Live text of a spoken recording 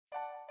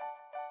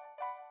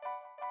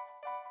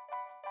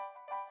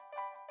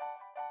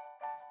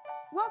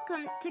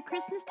Welcome to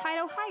Christmas Tide,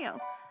 Ohio,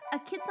 a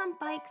Kids on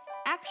Bikes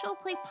actual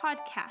play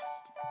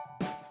podcast.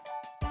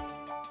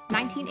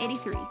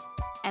 1983,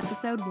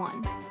 Episode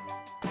 1.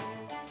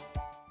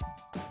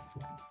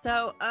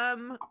 So,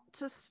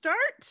 to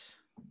start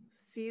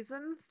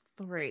season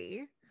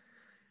 3,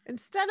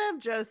 instead of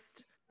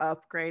just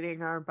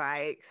upgrading our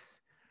bikes,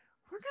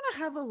 we're going to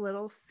have a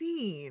little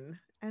scene,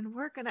 and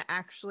we're going to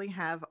actually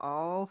have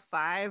all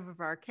 5 of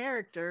our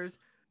characters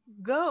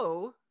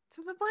go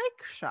to the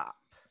bike shop.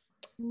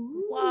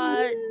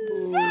 What?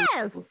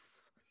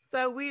 Yes.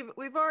 So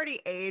we've already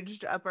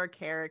aged up our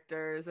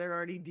characters. They're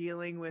already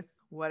dealing with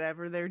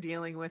whatever they're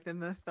dealing with in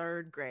the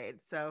 3rd grade.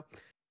 So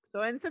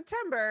in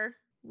September,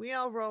 we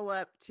all roll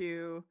up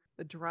to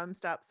the Drum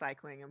Stop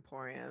Cycling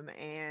Emporium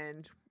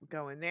and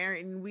go in there,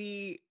 and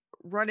we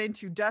run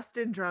into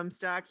Dustin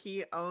Drumstock.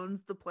 He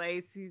owns the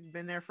place. He's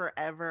been there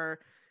forever.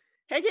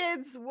 Hey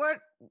kids, what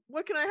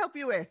can I help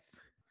you with?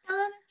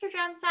 Hello, Mr.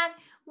 Drumstock.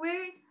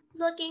 We're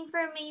looking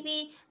for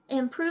maybe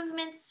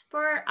improvements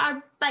for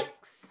our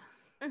bikes.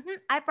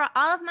 I brought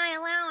all of my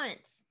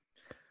allowance.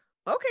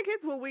 Okay,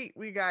 kids. Well,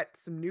 we got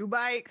some new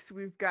bikes.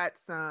 We've got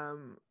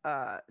some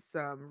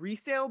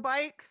resale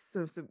bikes.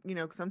 So some,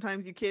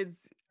 sometimes you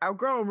kids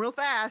outgrow them real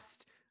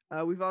fast.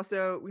 We've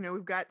also,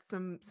 we've got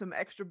some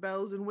extra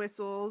bells and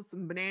whistles,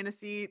 some banana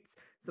seats,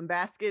 some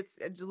baskets,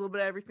 and just a little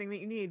bit of everything that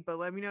you need. But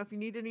let me know if you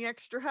need any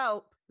extra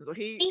help. So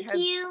he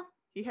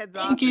heads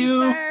off. Thank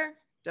you, sir.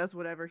 Does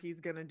whatever he's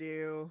gonna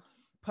do,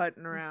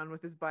 putting around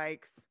with his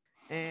bikes.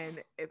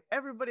 And if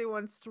everybody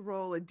wants to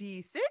roll a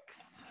D6.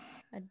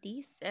 A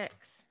D6.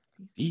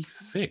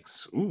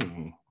 D6.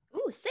 Ooh.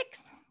 Ooh, 6.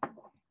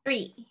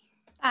 3.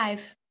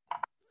 5.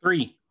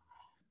 3.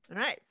 All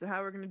right. So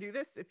how we're going to do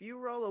this, if you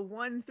roll a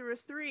 1 through a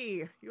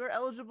 3, you are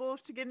eligible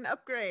to get an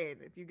upgrade.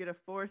 If you get a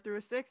 4 through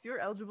a 6, you're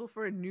eligible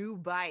for a new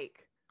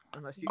bike.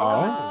 Unless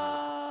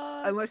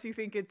you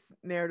think it's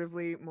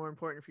narratively more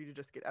important for you to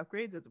just get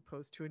upgrades as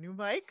opposed to a new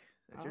bike.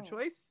 That's your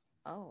choice.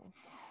 Oh.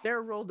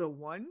 Sarah rolled a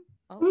 1.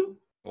 Oh.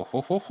 Oh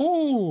ho ho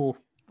ho.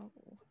 Oh.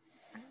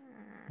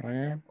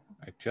 Well,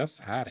 I just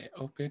had it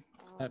open.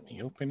 Let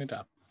me open it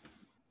up.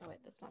 Oh, wait,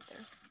 that's not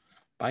there.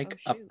 Bike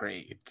Oh, shoot.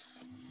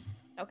 upgrades.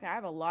 Okay, I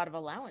have a lot of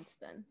allowance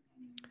then.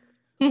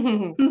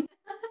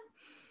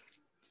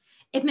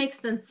 It makes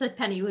sense that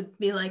Penny would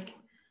be like,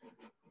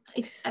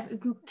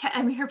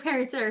 I mean, her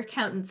parents are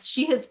accountants.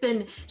 She has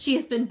been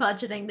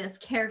budgeting this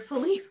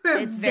carefully for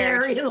It's a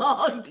very very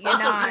long You're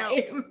not-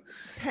 time.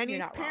 Penny's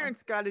not wrong.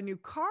 parents got a new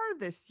car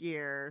this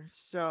year.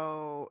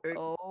 So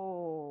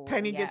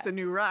Penny gets a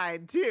new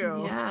ride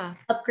too. Yeah.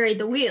 Upgrade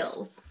the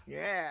wheels.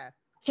 Yeah.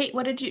 Kate,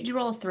 what did you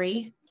roll a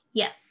 3?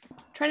 Yes.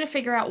 Trying to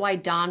figure out why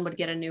Dawn would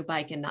get a new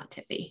bike and not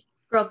Tiffy.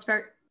 Growth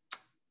spurt.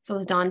 So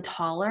is Dawn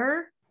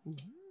taller?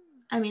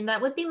 I mean, that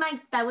would be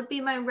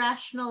my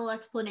rational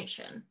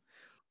explanation.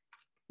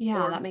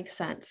 Yeah, Or- that makes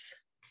sense.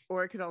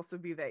 Or it could also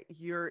be that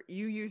you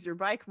use your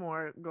bike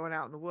more going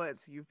out in the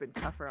woods. So you've been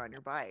tougher on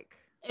your bike.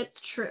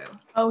 It's true.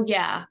 Oh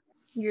yeah.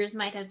 Yours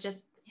might have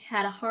just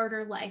had a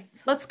harder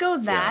life. Let's go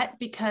that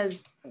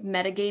because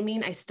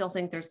metagaming, I still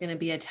think there's going to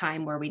be a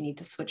time where we need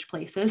to switch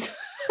places.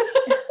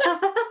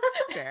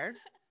 Fair.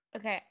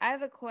 Okay, I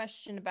have a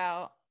question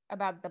about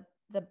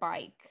the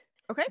bike.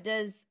 Okay.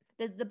 Does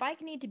the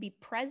bike need to be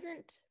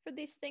present for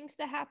these things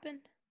to happen?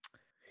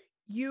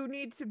 It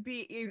needs to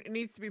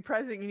be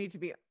present.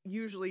 You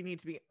usually need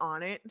to be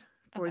on it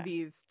for Okay.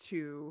 these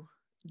to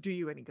do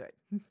you any good.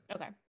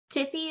 Okay.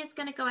 Tiffy is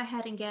going to go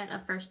ahead and get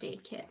a first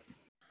aid kit.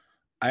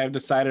 I have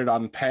decided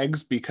on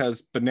pegs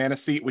because banana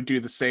seat would do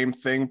the same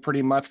thing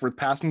pretty much with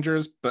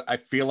passengers, but I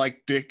feel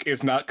like Dick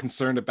is not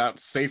concerned about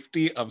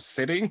safety of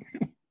sitting.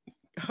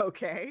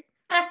 Okay.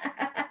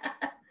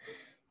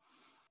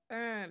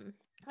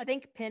 I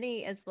think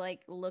Penny is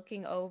like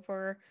looking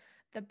over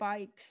the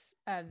bikes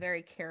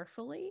very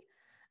carefully.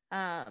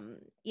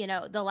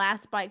 The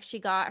last bike she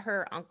got,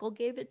 her uncle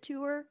gave it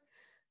to her.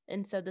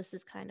 And so this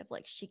is kind of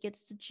like she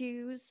gets to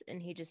choose,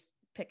 and he just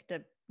picked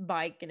a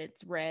bike and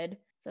it's red.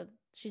 So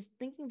she's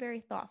thinking very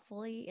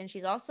thoughtfully, and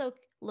she's also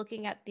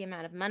looking at the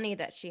amount of money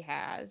that she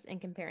has and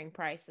comparing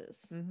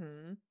prices.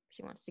 Mm-hmm.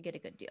 She wants to get a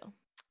good deal.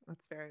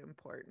 That's very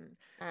important.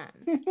 Um,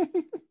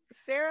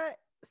 Sarah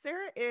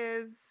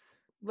is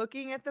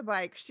looking at the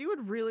bike. She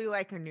would really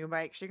like a new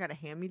bike. She got a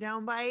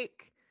hand-me-down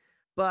bike,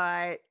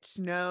 but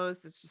she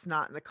knows it's just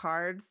not in the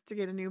cards to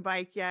get a new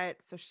bike yet.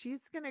 So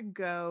she's gonna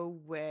go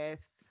with,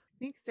 I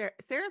think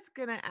Sarah's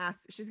gonna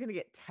ask, she's gonna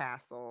get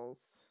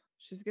tassels.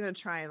 She's gonna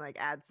try and like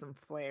add some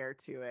flair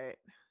to it.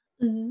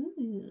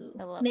 Ooh.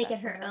 I love Make that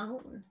it her for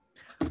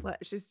her. own.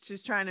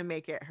 She's trying to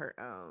make it her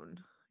own.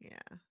 Yeah.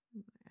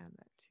 I'm gonna add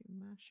that to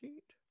my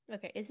sheet.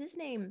 okay, is his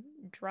name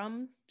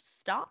Drum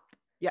Stop?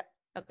 Yeah.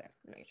 Okay,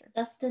 make sure.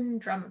 Dustin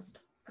Drumstock.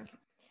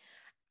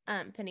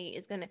 Penny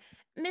is gonna,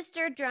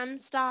 Mr. Drum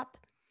Stop,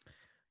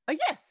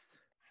 Yes.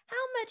 how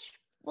much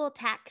will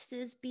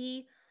taxes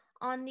be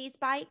on these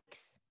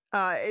bikes?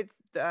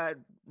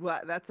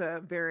 Well, that's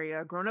a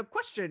very grown-up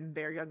question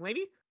there, young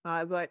lady.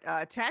 But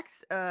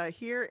tax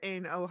here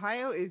in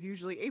Ohio is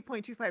usually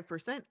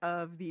 8.25%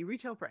 of the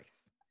retail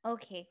price.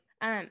 Okay.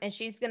 And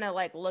she's gonna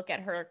like look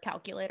at her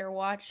calculator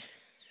watch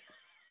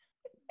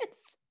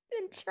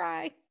and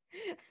try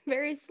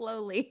very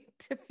slowly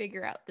to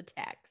figure out the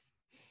tax.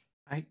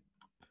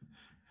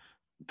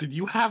 Did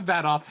you have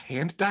that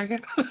offhand,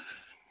 Diane?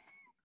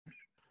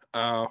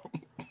 Oh.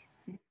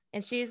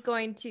 And she's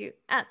going to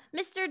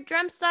Mr.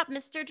 Drumstop,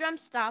 Mr.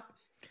 Drumstop.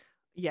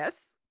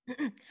 Yes.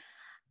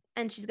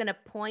 And she's gonna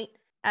point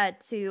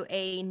to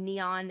a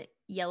neon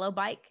yellow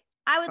bike.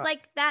 I would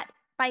like that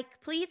bike,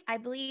 please. I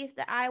believe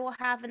that I will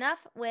have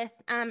enough with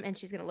and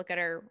she's gonna look at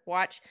her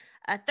watch.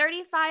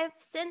 35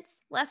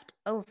 cents left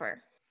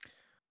over.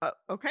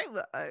 Okay,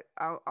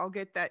 I'll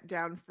get that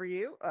down for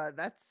you.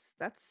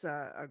 That's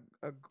a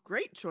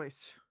great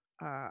choice.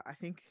 I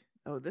think.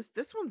 Oh, this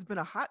one's been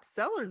a hot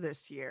seller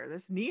this year.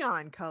 This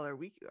neon color.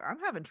 I'm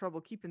having trouble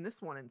keeping this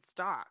one in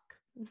stock.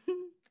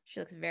 She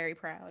looks very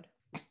proud.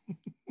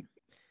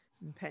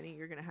 And Penny,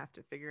 you're gonna have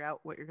to figure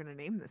out what you're gonna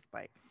name this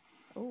bike.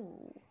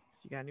 Oh,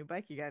 So you got a new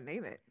bike, you gotta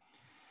name it.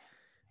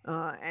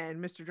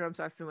 And Mr.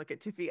 Drumstock's gonna look at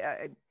Tiffy.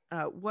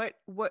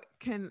 What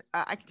can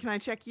I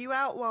check you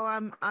out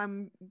while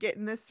I'm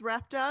getting this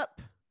wrapped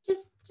up?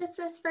 Just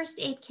this first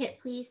aid kit,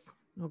 please.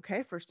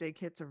 Okay, first aid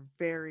kits are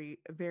very,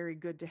 very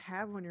good to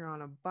have when you're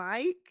on a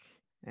bike.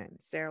 And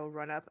Sarah will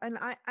run up. And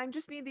I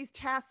just need these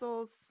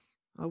tassels.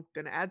 Oh,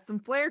 gonna add some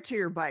flair to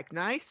your bike.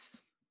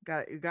 Nice.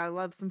 You gotta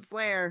love some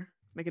flair.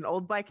 Make an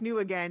old bike new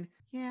again.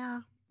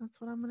 Yeah,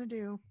 that's what I'm gonna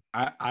do.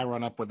 I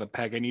run up with a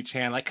peg in each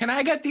hand, like, can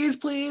I get these,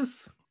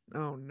 please?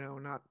 Oh no,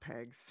 not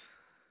pegs.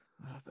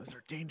 Oh, those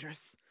are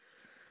dangerous.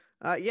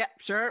 Yeah,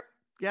 sure.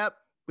 Yep.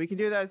 We can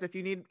do those. If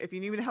you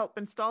need help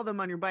install them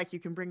on your bike, you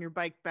can bring your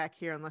bike back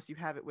here unless you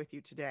have it with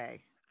you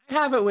today. I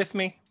have it with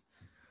me.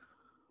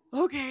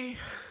 Okay.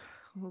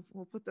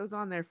 We'll put those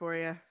on there for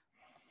you.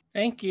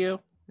 Thank you.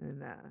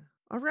 And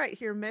all right,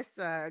 here, miss.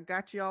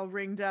 Got you all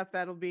ringed up.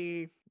 That'll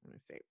be, let me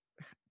see.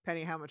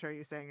 Penny, how much are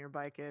you saying your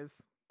bike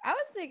is? I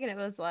was thinking it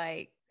was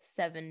like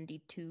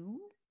 72.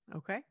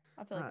 Okay.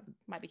 I feel like it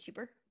might be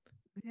cheaper.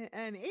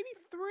 And 83?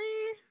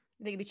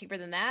 You think it'd be cheaper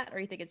than that, or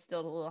you think it's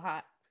still a little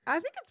hot? I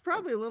think it's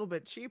probably a little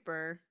bit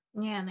cheaper.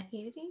 Yeah, in the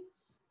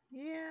 80s.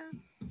 Yeah.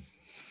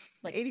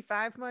 Like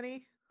 85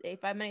 money?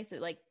 85 minutes, so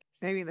like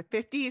Maybe in the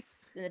 50s?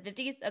 in the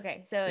 50s.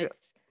 Okay, so Yeah.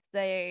 it's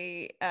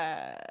say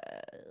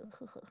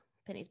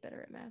Penny's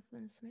better at math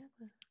than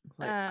Samantha.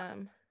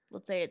 Like-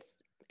 Let's say it's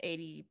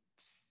 87-16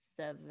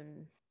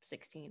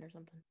 or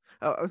something.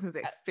 Oh, I was going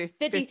to say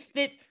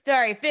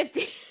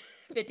 50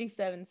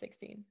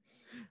 57-16.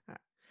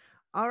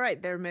 All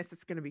right, there, miss.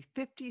 It's going to be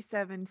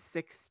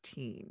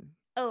 57.16.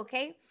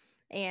 Okay.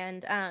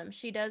 And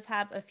she does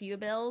have a few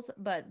bills,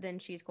 but then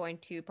she's going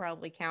to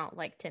probably count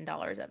like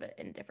 $10 of it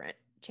in different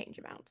change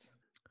amounts.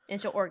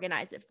 And she'll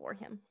organize it for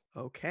him.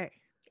 Okay.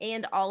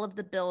 And all of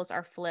the bills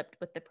are flipped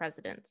with the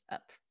presidents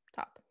up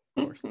top.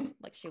 Of course.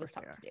 Like she was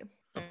course taught they to do.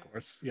 Of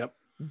course. Yep.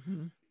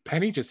 Mm-hmm.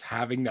 Penny just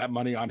having that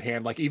money on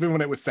hand, like even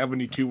when it was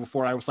 72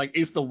 before, I was like,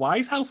 is the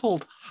Wise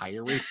household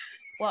hiring?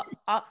 Well,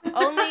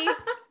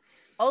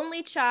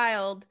 only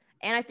child,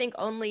 and I think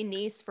only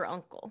niece for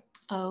uncle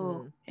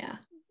Oh, yeah.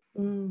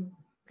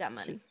 got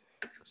money.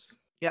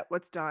 Yep.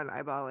 What's Dawn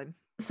eyeballing?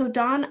 So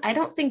Dawn, I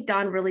don't think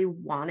Dawn really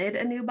wanted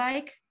a new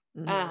bike.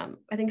 Mhm.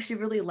 I think she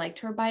really liked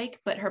her bike,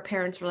 but her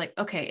parents were like,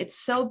 okay, it's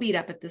so beat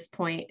up at this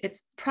point.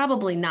 It's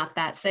probably not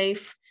that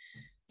safe.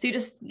 So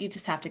you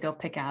just have to go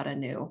pick out a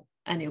new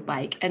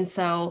bike. And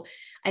so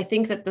I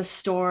think that the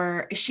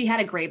store, she had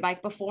a gray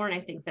bike before, and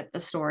I think that the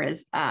store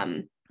is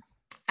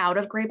out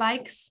of gray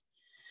bikes.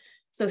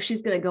 So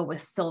she's going to go with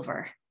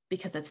silver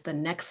because it's the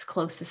next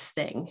closest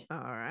thing. All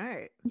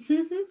right.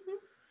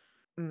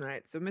 All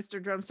right. So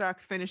Mr. Drumstock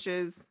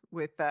finishes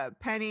with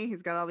Penny.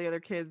 He's got all the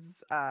other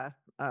kids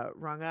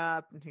rung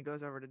up, and he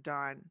goes over to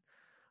Dawn.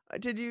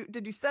 Did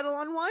you settle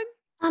on one?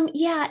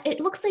 Yeah, it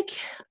looks like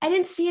I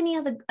didn't see any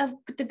of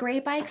the gray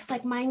bikes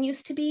like mine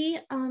used to be.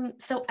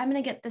 So I'm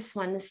gonna get this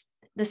one.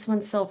 This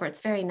one's silver.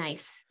 It's very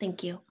nice.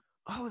 Thank you.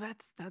 Oh,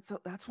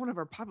 that's one of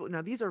our popular.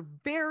 Now these are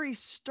very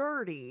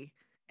sturdy,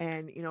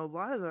 and a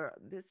lot of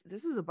this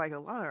is a bike a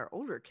lot of our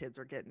older kids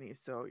are getting these.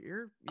 So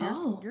you're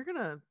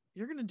gonna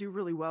do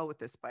really well with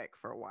this bike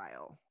for a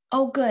while.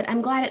 Oh, good.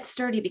 I'm glad it's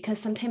sturdy because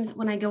sometimes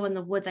when I go in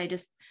the woods, I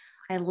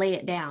lay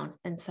it down,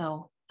 and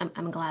so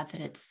I'm glad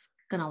that it's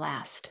gonna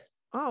last.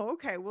 Oh,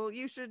 okay. Well,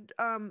 you should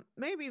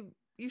maybe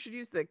you should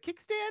use the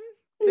kickstand.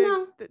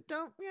 No,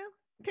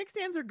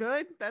 Kickstands are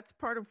good. That's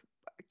part of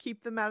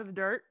keep them out of the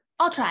dirt.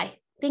 I'll try.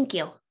 Thank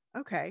you.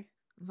 Okay.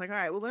 It's like, all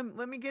right, well,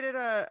 let me get it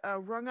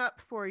rung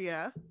up for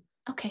you.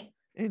 Okay.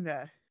 And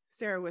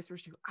Sarah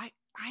whispers to you, I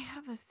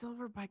have a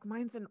silver bike.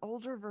 Mine's an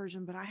older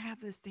version, but I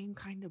have the same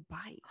kind of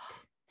bike.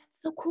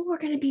 That's so cool. We're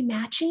gonna be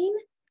matching.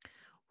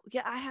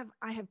 Yeah,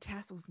 I have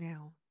tassels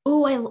now.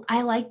 Oh,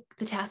 I like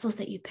the tassels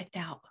that you picked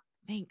out.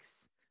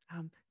 Thanks.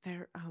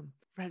 They're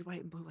red,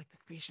 white, and blue like the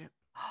spaceship.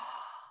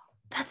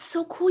 That's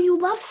so cool. You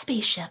love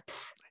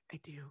spaceships. I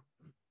do.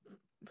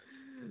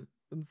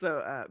 And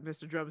so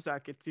Mr.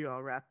 Drumstock gets you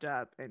all wrapped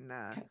up, and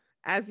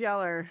as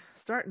y'all are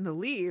starting to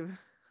leave,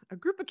 a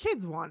group of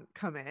kids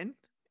come in,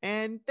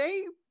 and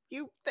they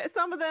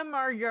Some of them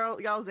are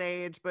y'all's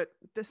age, but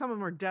some of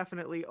them are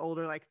definitely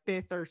older, like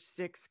 5th or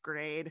 6th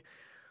grade.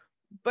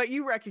 But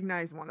you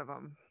recognize one of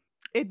them.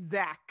 It's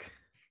Zach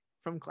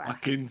from class.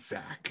 Fucking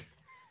Zach.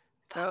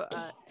 So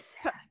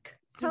Zach.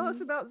 tell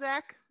us about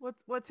Zach.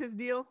 What's his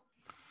deal?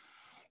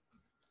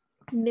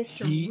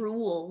 Mr. He-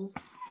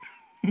 Rules.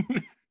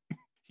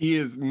 He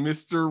is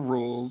Mr.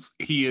 Rules.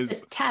 He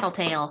is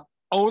Tattletale.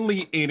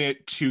 only in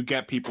it to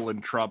get people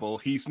in trouble.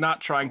 He's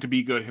not trying to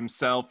be good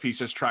himself. He's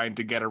just trying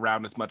to get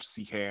around as much as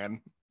he can.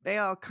 They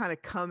all kind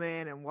of come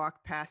in and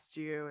walk past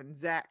you, and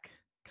Zach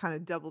kind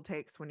of double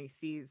takes when he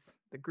sees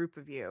the group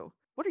of you.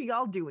 What are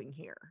y'all doing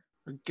here?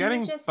 We're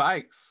getting just-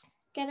 bikes.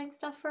 Getting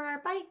stuff for our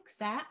bike,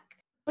 Zach.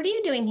 What are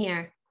you doing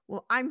here?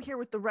 Well, I'm here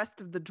with the rest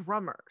of the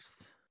drummers.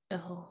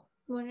 Oh.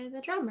 What are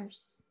the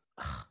drummers?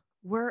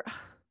 We're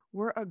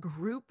a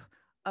group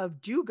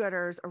of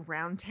do-gooders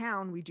around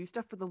town. We do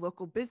stuff for the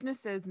local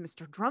businesses.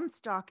 Mr.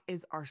 Drumstock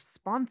is our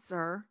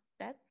sponsor.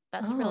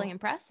 That's really Oh.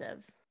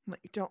 impressive.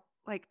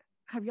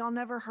 Have y'all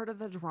never heard of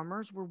the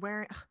drummers?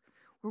 They're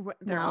all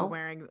No.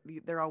 wearing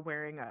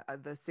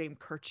the same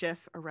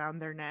kerchief around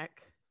their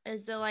neck.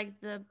 Is it like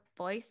the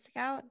Boy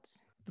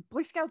Scouts? The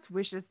Boy Scouts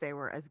wishes they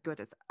were as good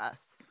as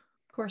us.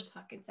 Of course,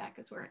 fucking Zach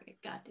is wearing a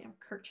goddamn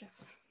kerchief.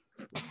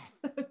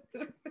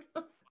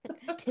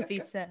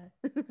 Tiffy said.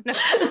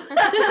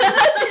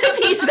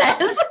 Tiffy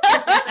says.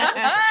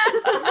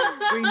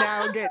 We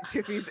now get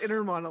Tiffy's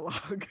inner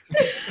monologue.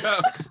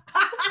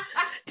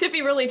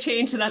 Tiffy really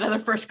changed that other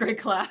first grade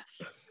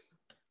class.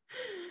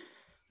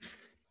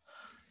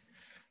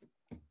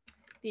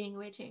 Being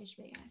away changed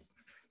me,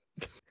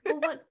 guys.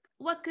 Well,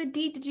 what good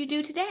deed did you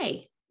do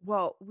today?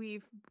 Well,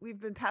 we've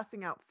been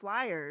passing out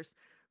flyers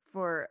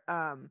for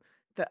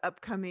the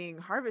upcoming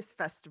Harvest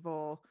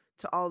Festival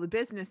to all the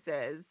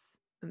businesses.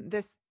 And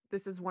this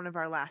is one of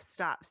our last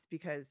stops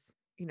because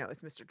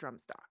it's Mr.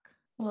 Drumstock.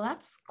 Well,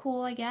 that's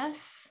cool, I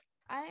guess.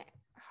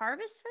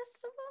 Harvest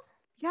Festival?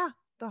 Yeah,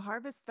 the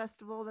Harvest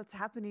Festival that's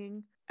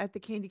happening at the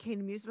Candy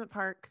Cane Amusement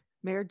Park.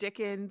 Mayor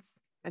Dickens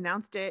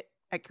announced it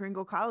at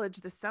Kringle College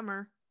this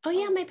summer. Oh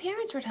yeah, my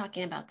parents were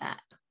talking about that.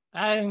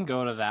 I didn't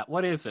go to that.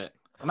 What is it?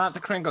 Not the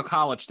Kringle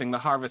College thing, the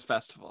Harvest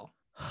Festival.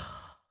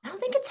 I don't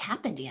think it's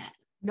happened yet.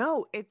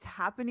 No, it's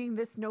happening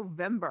this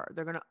November.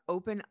 They're going to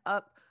open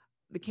up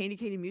the Candy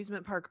Cane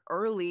Amusement Park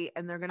early,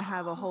 and they're going to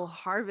have a whole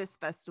Harvest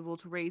Festival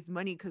to raise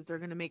money because they're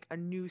going to make a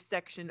new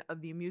section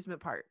of the amusement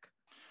park.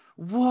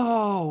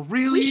 Whoa,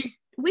 really?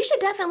 We should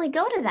definitely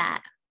go to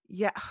that.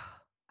 Yeah.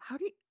 How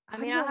do you? I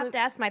mean, I'll have to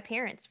ask my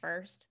parents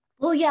first.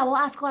 Well, yeah, we'll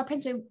ask all our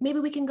parents. Maybe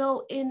we can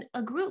go in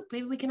a group.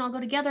 Maybe we can all go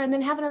together and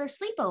then have another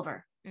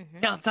sleepover.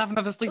 Mhm. Yeah, let's have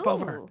another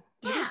sleepover. Ooh,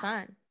 that'd be Yeah.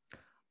 fun.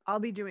 I'll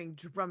be doing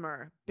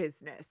drummer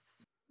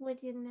business. We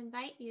didn't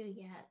invite you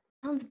yet.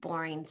 Sounds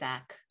boring,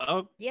 Zach.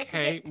 Do you have to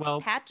Okay, get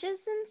well,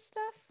 patches and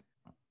stuff?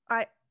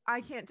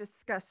 I can't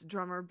discuss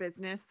drummer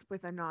business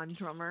with a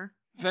non-drummer.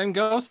 then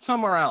go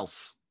somewhere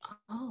else.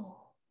 Oh.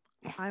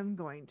 I'm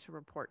going to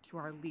report to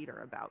our leader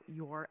about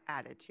your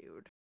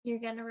attitude. You're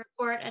going to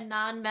report a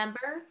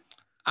non-member?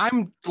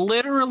 I'm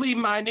literally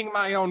minding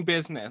my own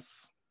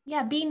business.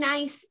 Yeah, be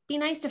nice. Be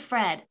nice to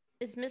Fred.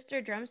 Is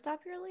Mr. Drumstop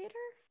your leader?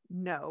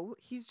 No,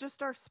 he's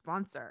just our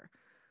sponsor.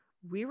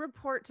 We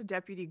report to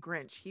Deputy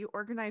Grinch. He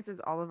organizes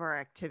all of our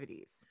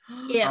activities.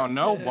 Yeah. Oh,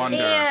 no wonder.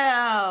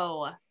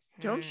 Ew.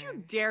 Don't Hmm.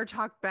 you dare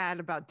talk bad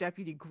about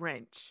Deputy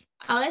Grinch.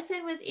 All I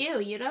said was ew.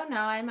 You don't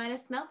know. I might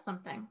have smelled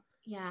something.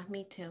 Yeah,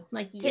 me too.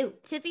 Like you.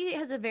 Tiffy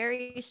has a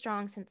very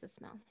strong sense of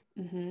smell.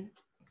 Mm-hmm.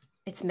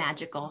 It's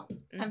magical.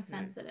 I'm Mhm.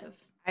 sensitive.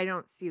 I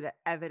don't see the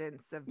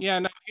evidence of. Yeah,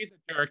 no, he's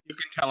a jerk. You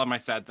can tell him I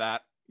said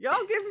that.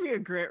 Y'all give me a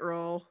grit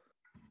roll.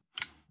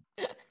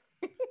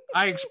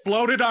 I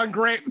exploded on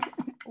grit.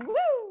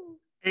 Woo!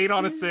 8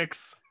 on a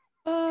 6.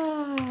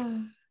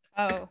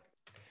 Oh.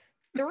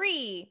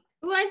 3.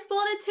 Ooh, I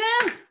spilled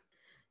a 10.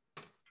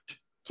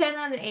 10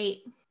 out of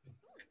 8.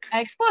 I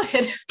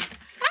exploded.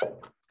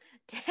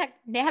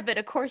 Nabbit,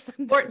 of course.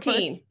 I'm the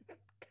 14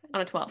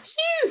 on a 12.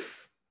 one.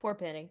 Poor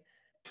Penny.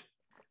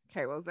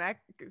 Okay, well,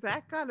 Zach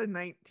got a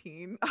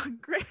 19 on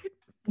grit.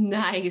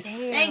 Nice.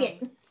 Dang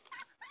it.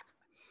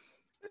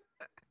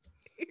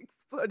 He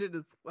exploded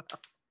as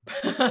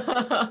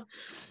well.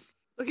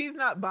 So he's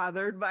not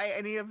bothered by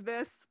any of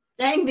this.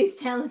 Dang these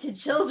talented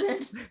children.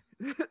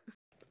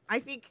 I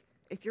think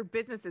if your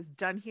business is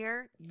done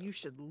here, you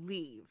should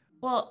leave.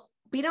 Well,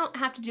 we don't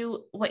have to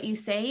do what you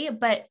say,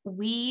 but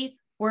we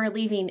were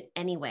leaving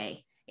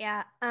anyway.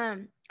 Yeah.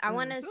 I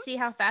want to Mhm. see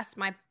how fast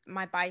my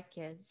bike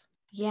is.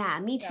 Yeah,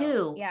 me So,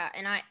 too. yeah,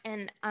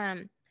 and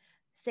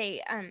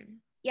say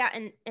yeah,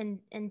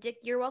 and Dick,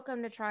 you're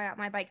welcome to try out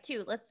my bike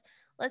too. Let's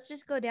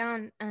just go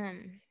down.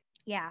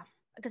 Yeah,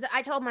 because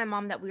I told my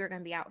mom that we were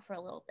gonna be out for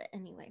a little bit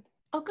anyway.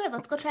 Oh, good.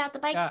 Let's go try out the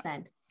bikes Yeah.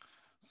 then.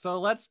 So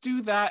let's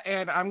do that,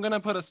 and I'm going to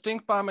put a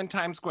stink bomb in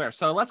Times Square.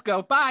 So let's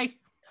go. Bye.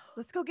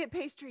 Let's go get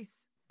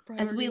pastries.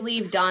 As we Priorities.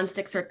 leave, Dawn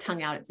sticks her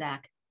tongue out at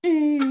Zach.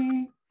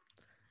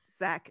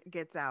 Zach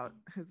gets out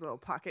his little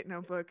pocket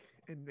notebook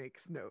and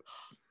makes notes.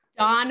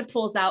 Dawn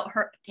pulls out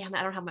her. Damn,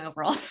 I don't have my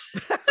overalls.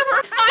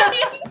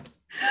 Right?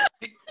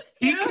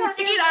 He You can don't have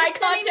see to eye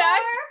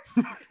contact.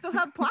 You still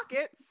have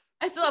pockets.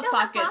 I still have Still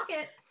have pockets.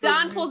 pockets.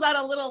 Dawn pulls out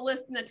a little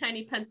list and a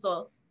tiny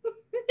pencil.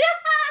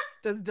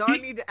 Does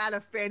Dawn need to add a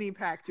fanny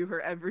pack to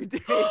her everyday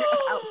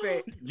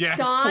outfit? Yes,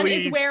 Dawn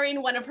please. is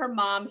wearing one of her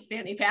mom's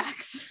fanny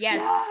packs.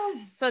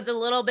 Yes. So it's a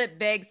little bit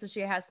big, so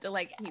she has to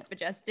like keep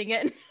adjusting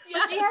it.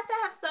 But she has to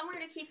have somewhere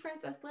to keep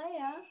Princess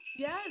Leia.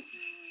 Yes.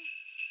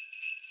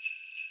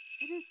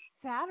 It is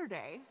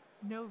Saturday,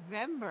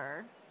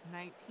 November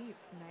 19th,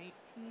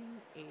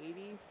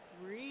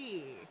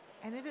 1983.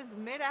 And it is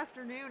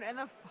mid-afternoon and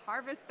the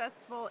Harvest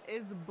Festival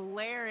is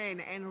blaring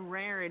and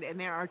raring, and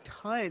there are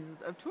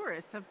tons of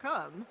tourists have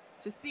come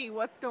to see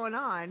what's going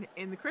on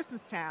in the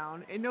Christmas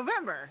town in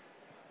November.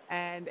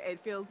 And it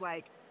feels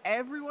like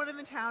everyone in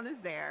the town is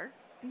there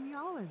and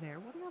y'all are there.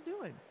 What are y'all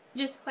doing?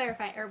 Just to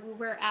clarify,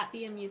 we're at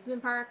the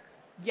amusement park.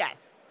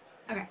 Yes.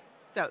 Okay.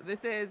 So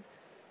this is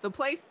the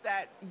place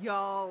that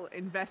y'all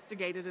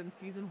investigated in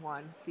season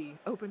 1, the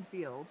open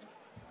field,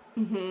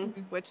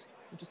 Mm-hmm. which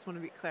I just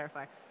want to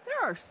clarify. There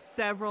are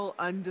several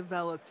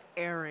undeveloped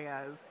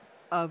areas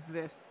of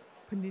this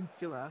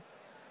peninsula,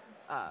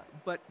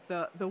 but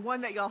the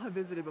one that y'all have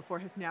visited before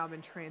has now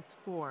been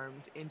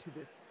transformed into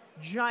this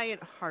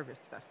giant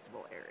harvest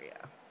festival area.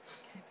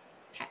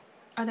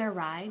 Are there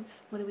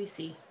rides? What do we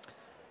see?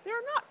 There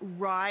are not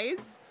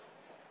rides.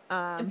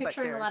 I'm but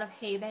picturing a lot there's- of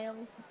hay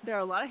bales. There are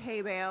a lot of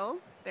hay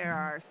bales. There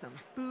are some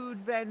food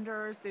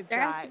vendors. There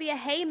has to be a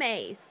hay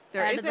maze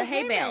There out is of a the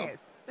hay hay bales.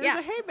 maze. There's Yeah.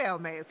 a hay bale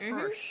maze for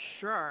Mhm.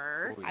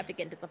 sure. I have to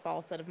get into the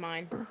fall set of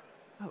mine.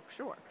 Oh,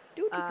 sure.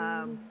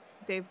 Doo-doo-doo.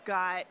 They've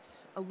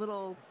got a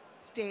little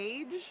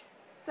stage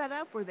set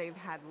up where they've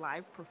had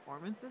live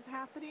performances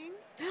happening.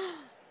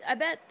 I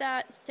bet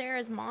that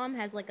Sarah's mom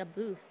has like a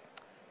booth.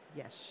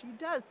 Yes, she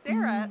does.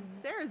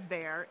 Sarah's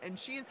there, and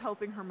she is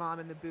helping her mom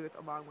in the booth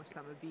along with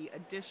some of the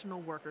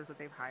additional workers that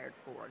they've hired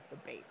for the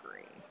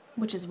bakery.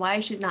 Which is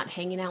why she's not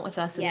hanging out with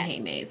us in the hay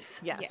Yes. maze.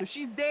 Yeah, so Yes.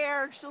 she's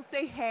there. She'll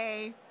say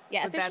hey.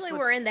 Yeah, But that's officially what-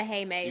 we're in the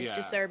hay maze, Yeah.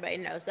 just so everybody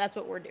knows. That's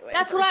what we're doing.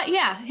 That's what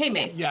hay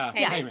maze. Yeah,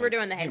 Hay maze. We're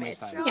doing the hay maze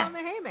maze. time. Y'all Yeah. in the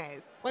hay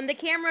maze. When the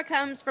camera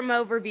comes from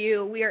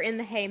overview, we are in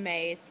the hay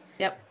maze.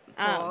 Yep.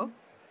 Cool.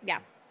 Yeah.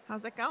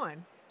 How's that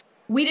going?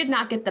 We did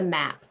not get the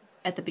map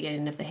at the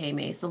beginning of the hay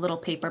maze, the little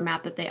paper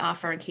map that they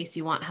offer in case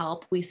you want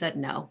help. We said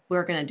no,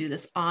 we're going to do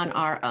this on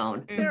our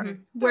own. There-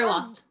 Mhm. We're are-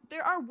 lost.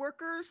 There are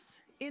workers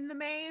in the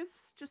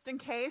maze, just in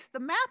case. The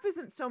map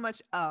isn't so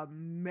much a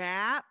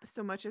map,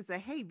 so much as a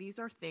hey, these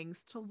are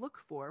things to look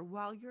for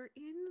while you're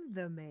in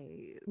the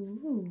maze.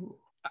 Ooh.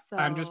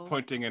 I'm just So-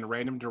 pointing in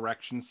random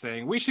directions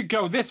saying, we should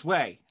go this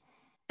way.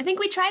 I think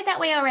we tried that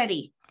way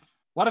already.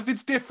 What if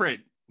it's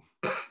different?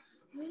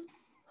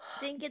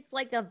 Think it's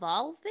like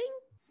evolving?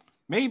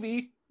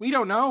 Maybe. We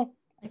don't know.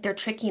 Like they're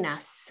tricking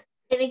us.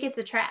 I think it's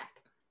a trap.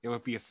 It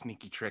would be a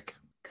sneaky trick.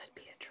 Could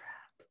be a trap.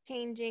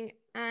 Changing.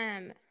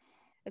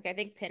 Okay, I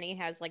think Penny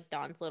has like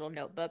Dawn's little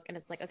notebook, and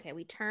it's like, okay,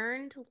 we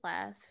turned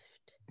left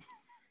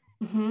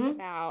Mm-hmm.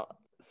 about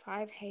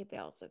 5 hay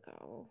bales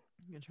ago.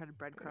 I'm gonna try to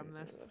breadcrumb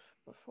this.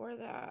 Before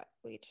that,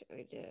 we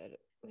did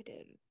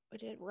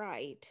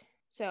right.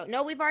 So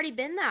no, we've already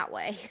been that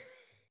way.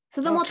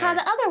 So then we'll try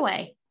Okay. the other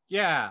way.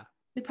 Yeah.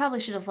 We probably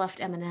should have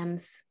left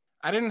M&Ms.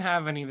 I didn't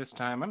have any this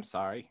time. I'm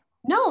sorry.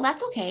 No,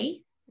 that's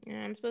okay.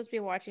 Yeah, I'm supposed to be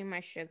watching my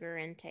sugar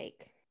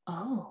intake.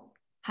 Oh,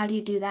 how do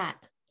you do that?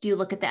 Do you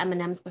look at the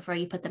M&Ms before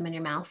you put them in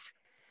your mouth?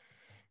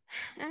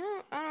 I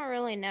don't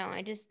really know.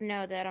 I just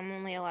know that I'm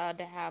only allowed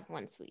to have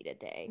 1 sweet a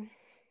day.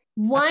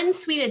 One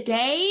sweet a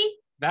day?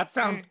 That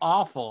sounds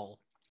awful.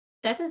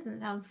 That doesn't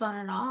sound fun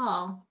at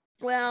all.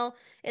 Well,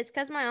 it's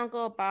because my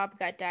uncle Bob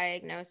got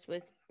diagnosed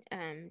with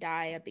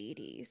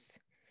diabetes.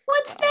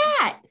 What's So,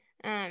 that?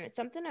 It's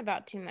something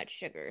about too much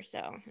sugar.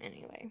 So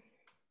anyway,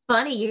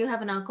 Funny, you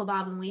have an Uncle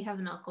Bob and we have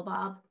an Uncle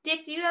Bob.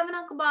 Dick, do you have an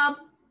Uncle Bob?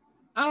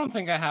 I don't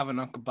think I have an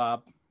Uncle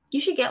Bob. You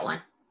should get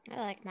one. I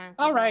like my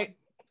uncle. All Bob. right.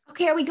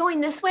 Okay, are we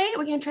going this way? Are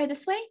we going to try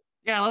this way?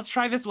 Yeah, let's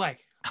try this way.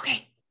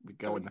 Okay. We So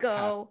go we in the path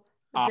go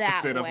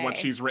opposite that of what way.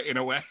 she's written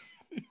away.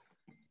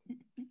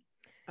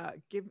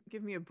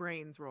 Give me a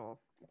brains roll.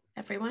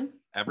 Everyone?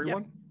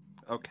 Everyone?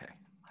 Okay.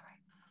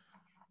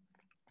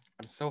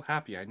 I'm so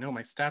happy. I know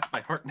my stats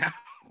by heart now.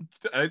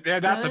 Yeah,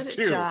 that's Good a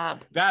 2.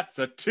 job. That's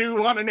a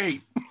 2 on an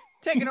 8.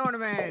 Take an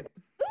ornament.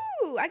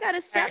 Ooh, I got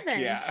a Heck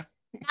 7. yeah.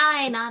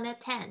 9 on a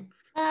 10.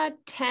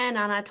 10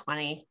 on a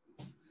 20.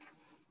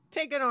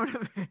 Take an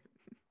ornament.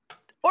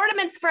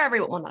 Ornaments for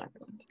everyone. Well, not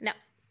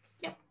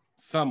everyone.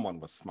 Someone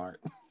was smart.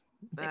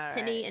 Like All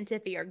Penny right. and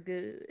Tiffy are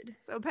good.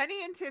 So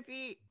Penny and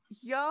Tiffy,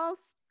 y'all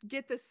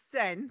get the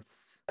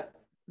sense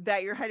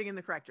that you're heading in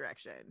the correct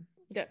direction.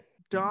 Good.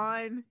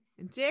 Dawn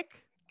and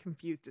Dick,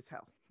 confused as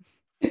hell.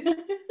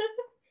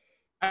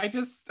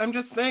 I'm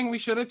just saying we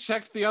should have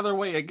checked the other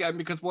way again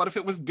because what if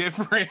it was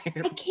different?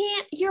 I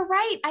can't. You're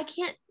right. I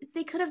can't.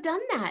 They could have done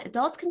that.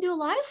 Adults can do a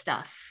lot of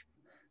stuff.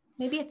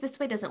 Maybe if this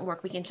way doesn't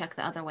work, we can check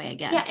the other way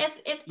again. Yeah,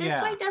 if this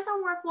Yeah. way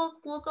doesn't work,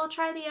 we'll go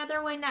try the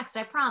other way next.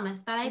 I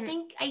promise. But I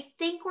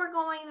think we're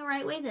going the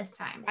right way this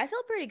time. I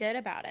feel pretty good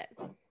about it.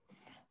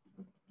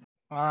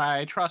 All right,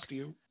 I trust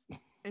you.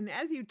 And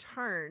as you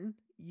turn,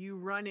 you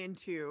run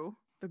into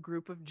the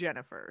group of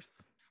Jennifers.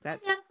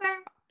 That's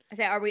Jennifer. I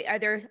say, are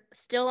there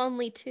still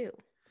only 2?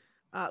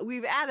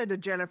 we've added a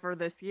Jennifer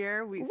this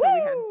year. We had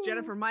Woo!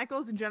 Jennifer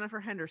Michaels and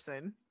Jennifer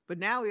Henderson, but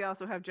now we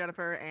also have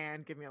Jennifer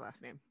and give me a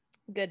last name.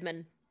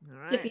 Goodman.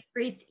 All If right. he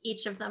reads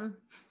each of them.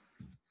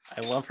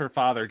 I love her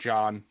father,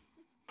 John.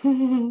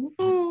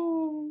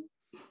 Oh.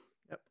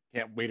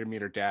 Can't wait to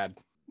meet her dad.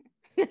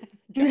 Hi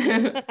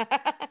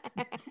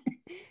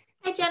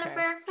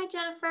Jennifer. Hi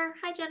Jennifer.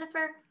 Hi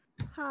Jennifer.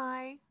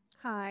 Hi.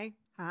 Hi.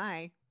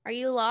 Hi. Are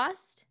you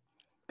lost?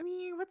 I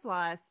mean, what's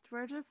lost?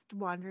 We're just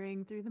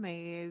wandering through the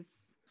maze.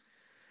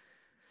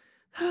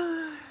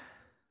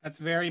 That's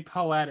very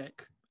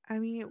poetic. I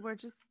mean, we're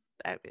just,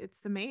 it's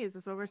the maze.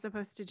 That's what we're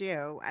supposed to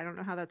do. I don't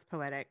know how that's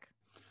poetic.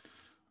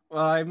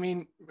 Well, I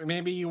mean,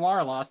 maybe you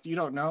are lost. You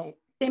don't know.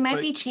 They might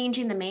But- be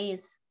changing the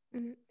maze.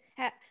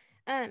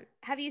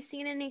 Have you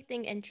seen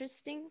anything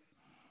interesting?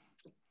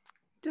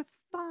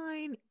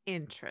 Define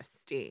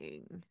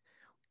interesting.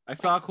 I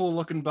saw a cool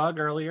looking bug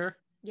earlier.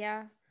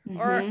 Yeah.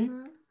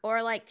 Mhm.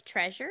 Or like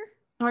treasure?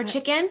 Or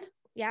chicken.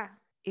 Yeah.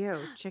 Ew,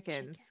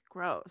 chickens.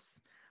 Gross.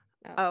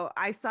 Oh. Oh,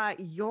 I saw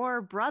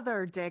your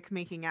brother Dick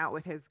making out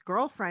with his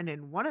girlfriend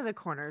in one of the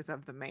corners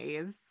of the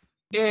maze.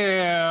 Ew.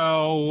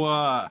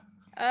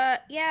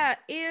 Yeah,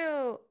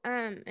 ew.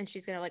 And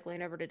she's gonna like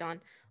lean over to Dawn.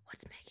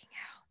 What's making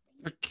out?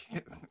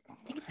 I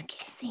think it's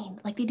kissing,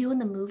 like they do in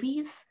the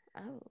movies.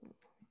 Oh.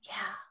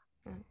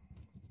 Yeah.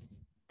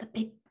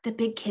 Mm. The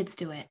big kids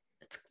do it.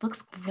 It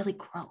looks really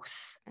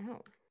gross.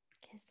 Oh.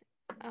 Kiss.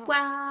 Oh.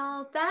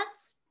 Well,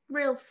 that's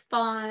real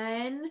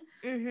fun.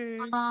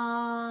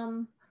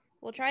 Mm-hmm.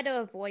 We'll try to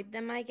avoid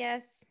them, I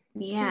guess.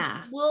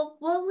 Yeah. We'll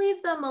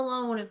leave them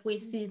alone if we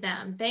see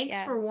them. Thanks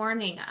Yeah. for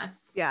warning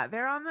us. Yeah,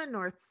 they're on the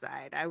north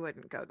side. I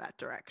wouldn't go that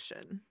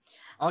direction.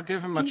 I'll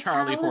give him a Can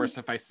Charlie tell horse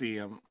if I see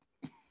him.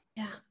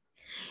 Yeah.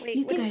 Wait,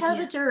 You which, can Good tell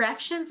idea. the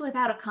directions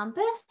without a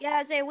compass? yeah,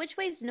 Isaiah, which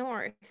way's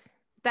north?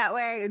 That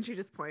way, and she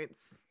just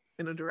points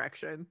in a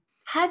direction.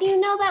 How do you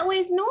know that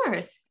way's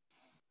north?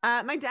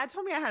 My dad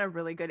told me I had a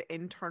really good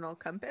internal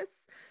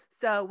compass.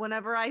 So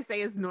whenever I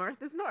say is north.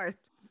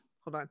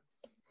 Hold on.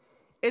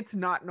 It's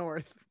not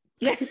north.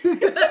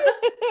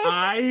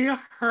 I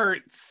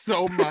hurt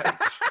so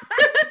much.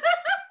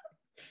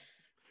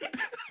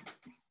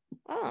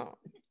 Oh.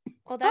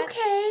 Well,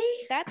 Okay.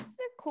 that's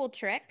a cool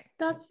trick.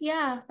 That's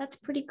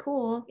pretty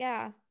cool.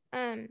 Yeah.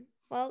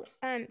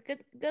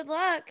 Good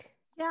luck.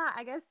 Yeah,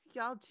 I guess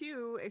y'all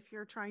too, if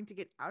you're trying to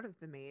get out of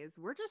the maze.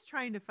 We're just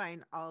trying to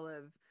find all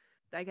of,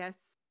 I guess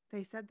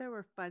they said there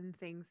were fun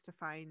things to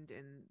find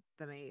in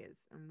the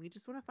maze, and we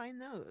just want to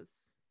find those.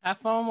 Have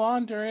fun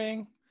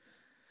wandering.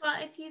 Well,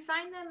 if you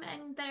find them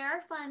and they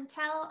are fun,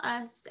 tell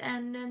us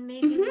and then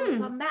maybe we'll Mhm.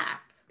 come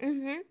back.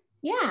 Mm-hmm.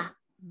 Yeah.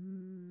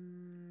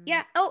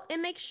 Yeah. Oh,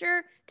 and make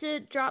sure to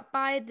drop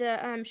by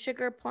the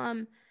Sugar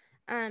Plum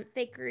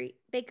bakery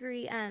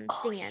Oh,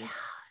 stand. yeah.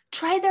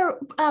 Try their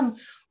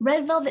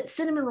red velvet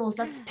cinnamon rolls.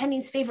 That's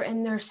Penny's favorite,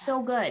 and they're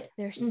so good.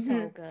 They're so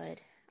Mhm.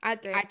 good. I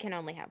They- can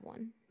only have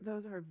one.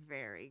 Those are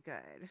very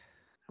good.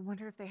 I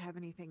wonder if they have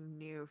anything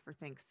new for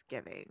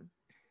Thanksgiving.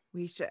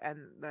 We should,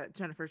 and the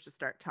Jennifer should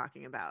start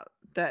talking about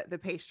the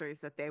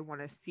pastries that they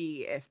want to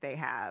see if they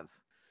have,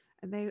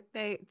 and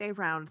they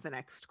round the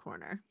next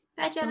corner.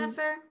 Bye,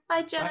 Jennifer.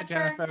 Bye, Bye, Jennifer.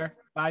 Jennifer.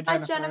 Bye, Bye,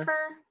 Jennifer.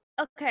 Jennifer.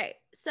 Okay,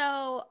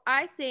 so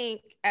I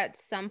think at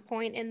some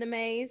point in the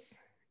maze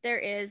there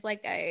is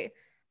like a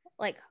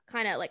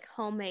kind of like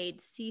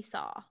homemade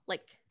seesaw.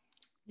 Like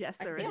Yes,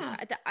 there is. Yeah.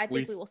 I think We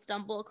we s- will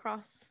stumble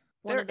across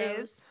one There of those.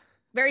 is.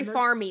 Very And there-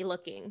 farmy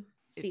looking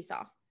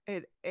seesaw.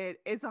 It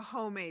is a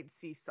homemade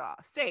seesaw,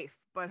 safe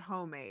but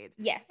homemade.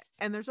 Yes.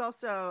 And there's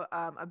also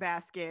a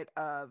basket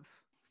of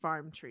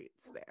farm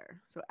treats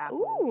there, so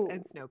apples Ooh.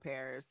 and snow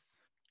pears.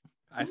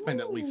 I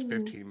spend at least Ooh.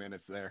 15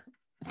 minutes there.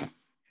 We have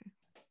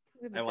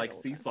a I good like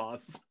old time.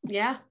 seesaws.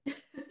 Yeah.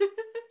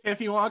 If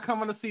you want to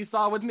come on a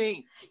seesaw with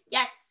me,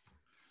 Yes.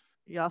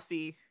 Y'all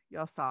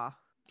saw.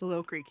 It's a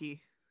little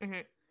creaky.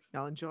 Mhm.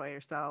 Y'all enjoy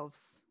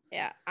yourselves.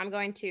 Yeah, I'm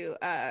going to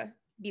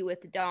be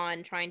with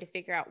Dawn trying to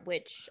figure out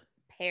which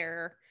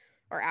pear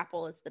or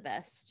apple is the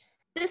best.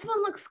 This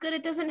one looks good.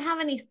 It doesn't have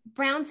any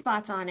brown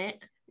spots on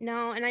it.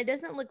 No, and it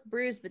doesn't look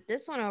bruised, but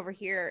this one over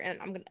here, and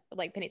I'm gonna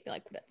like Penny's gonna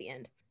like put at the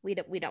end. We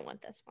don't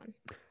want this one.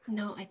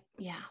 No, I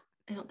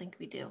don't think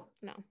we do.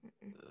 No.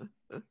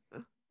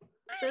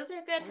 Those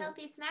are good,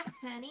 healthy snacks,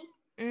 Penny.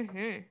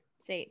 Mm-hmm.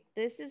 See,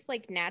 this is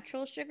like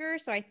natural sugar,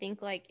 so I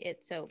think like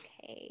it's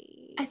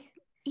okay.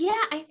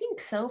 Yeah, I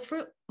think so.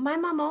 Fruit. My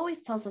mom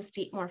always tells us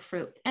to eat more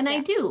fruit, and I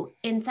Yeah. do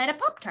inside a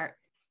Pop-Tart.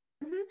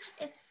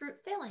 It's fruit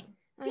filling.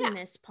 I yeah.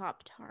 miss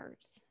Pop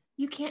Tarts.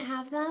 You can't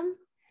have them?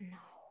 No.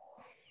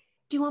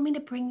 Do you want me to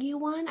bring you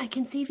one? I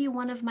can save you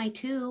one of my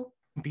two.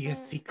 be a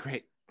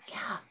secret.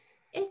 Yeah.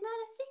 It's not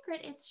a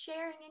secret. It's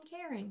sharing and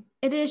caring.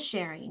 It is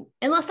sharing,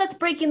 unless that's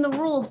breaking the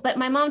rules. But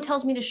my mom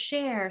tells me to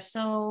share,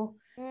 so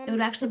it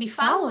would actually be It's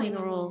following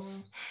the rules.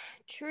 rules.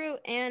 True,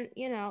 and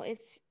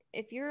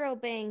if you're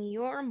obeying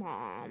your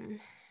mom,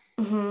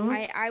 Hmm.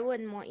 I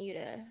wouldn't want you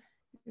to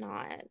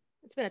not.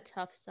 It's been a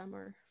tough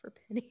summer for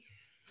Penny.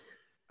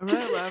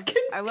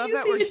 I love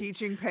that we're confusing.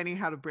 teaching Penny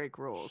how to break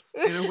rules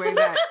in a way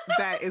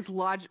that is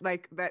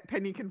like that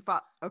Penny can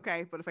follow.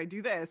 Okay, but if I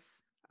do this,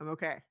 I'm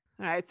okay.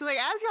 All right. So like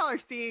as y'all are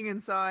seeing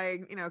and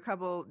sawing, a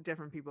couple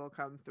different people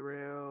come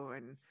through,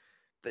 and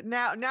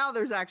now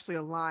there's actually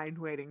a line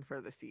waiting for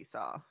the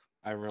seesaw.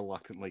 I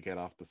reluctantly get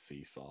off the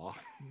seesaw.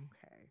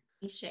 Okay.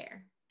 We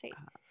share.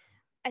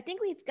 I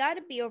think we've got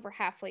to be over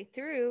halfway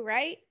through,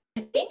 right?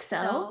 I think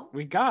so.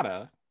 We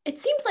gotta. It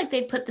seems like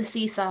they put the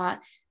seesaw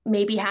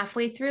maybe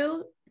halfway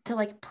through to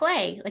like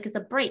play, like as a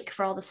break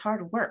for all this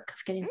hard work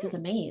of getting through the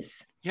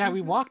maze. Yeah,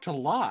 we walked a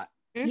lot.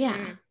 Yeah.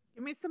 Mhm.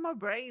 Give me some more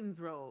brains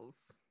rolls.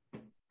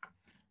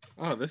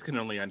 Oh, this can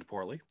only end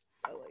poorly.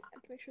 Oh wait, I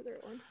have to make sure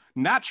they're on.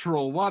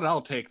 Natural one,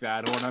 I'll take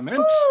that ornament.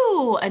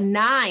 Ooh, a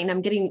 9.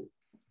 I'm getting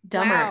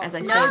dumber Wow. as I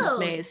say this No.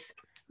 maze.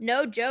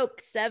 No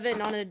joke,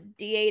 7 on a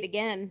D8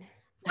 again.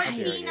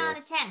 14 you. out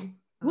of 10.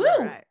 Woo! All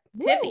right.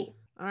 Tiffy.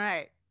 All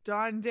right.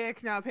 Don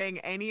Dick not paying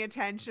any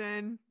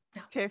attention.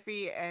 No.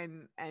 Tiffy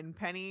and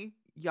Penny,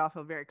 y'all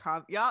feel very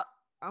calm. Y'all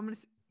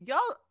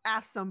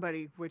ask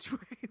somebody which way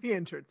the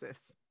entrance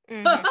is.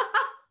 Mhm.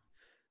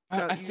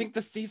 So I think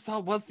the seesaw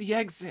was the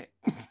exit.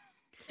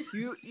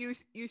 you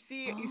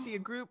see a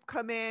group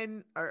come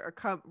in or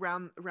come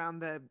around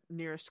the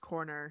nearest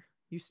corner.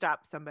 You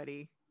stop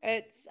somebody.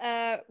 It's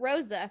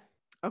Rosa.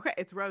 Okay,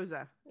 it's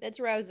Rosa. It's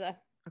Rosa.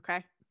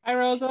 Okay. Hi,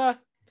 Rosa.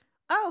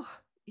 Oh,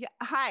 yeah.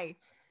 Hi.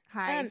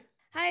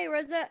 Hi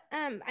Rosa.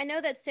 I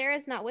know that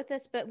Sarah's not with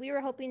us, but we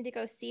were hoping to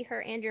go see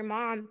her and your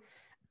mom.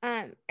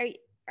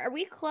 Are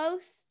we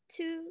close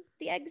to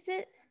the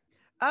exit?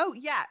 Oh,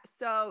 yeah.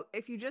 So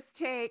if you just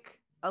take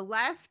a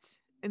left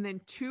and then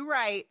 2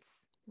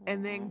 rights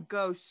and then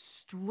go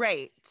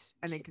straight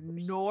and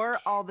ignore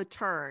all the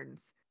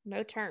turns.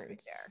 No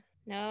turns. there.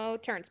 No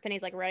turns.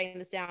 Penny's like writing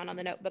this down on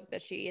the notebook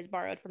that she has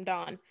borrowed from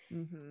Dawn.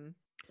 Mm-hmm.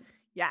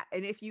 Yeah,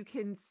 and if you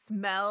can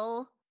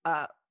smell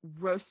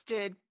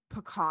roasted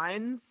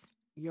pecans,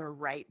 you're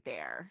right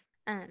there.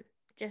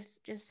 Just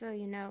so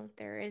you know,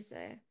 there's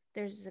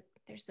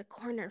a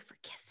corner for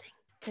kissing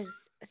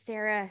because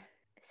Sarah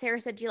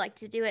said you like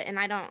to do it, and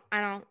I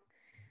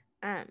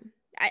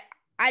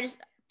just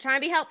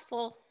trying to be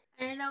helpful.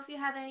 I don't know if you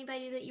have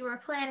anybody that you were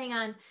planning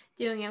on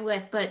doing it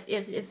with, but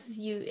if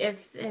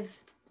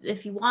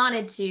you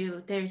wanted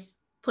to, there's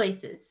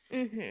places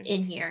Mm-hmm.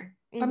 in here.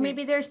 Or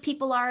maybe there's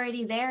people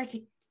already there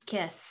to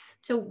kiss.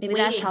 So Maybe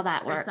that's waiting how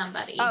that for works.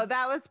 somebody. Oh,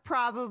 that was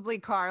probably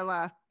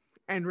Carla.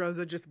 And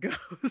Rosa just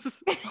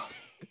goes.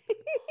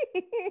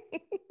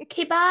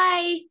 Okay,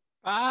 bye.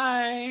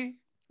 Bye.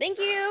 Thank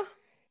you.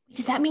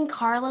 Does that mean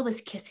Carla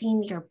was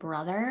kissing your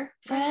brother,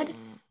 Fred?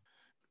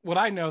 Would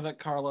I know that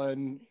Carla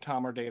and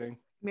Tom are dating?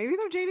 Maybe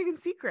they're dating in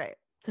secret.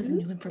 This is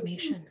new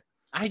information.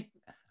 I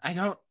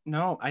don't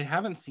know. I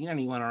haven't seen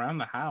anyone around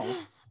the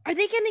house. Are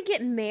they gonna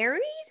get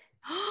married?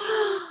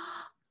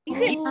 You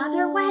There's could-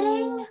 another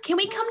wedding? Can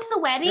we come to the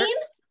wedding?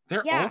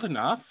 They're Yeah. old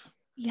enough.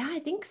 Yeah, I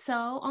think so.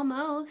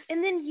 Almost.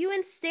 And then you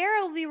and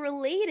Sarah will be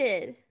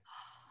related.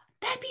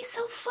 that'd be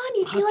so fun.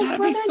 You'd Oh, be like that'd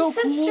brother be so and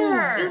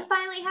sister. You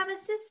finally have a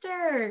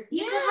sister.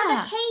 You can Yeah.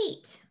 have a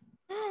Kate.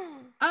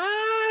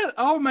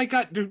 Oh my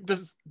God.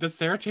 Does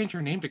Sarah change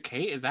her name to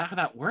Kate? Is that how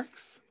that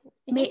works?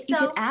 You so.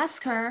 could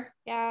ask her.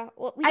 Yeah.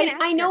 Well, we can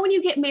ask I know her. when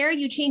you get married,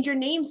 you change your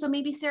name. So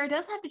maybe Sarah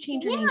does have to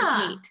change her name to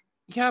Yeah. Kate.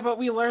 Yeah, but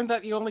we learned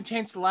that you only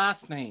changed the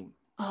last name.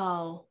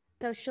 Oh,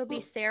 So she'll be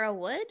Sarah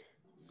Wood.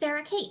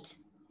 Sarah Kate.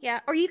 Yeah.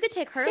 Or you could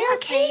take her Sarah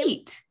last name.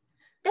 Kate.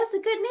 That's a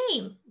good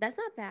name. That's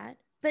not bad.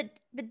 But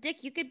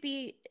Dick, you could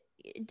be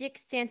Dick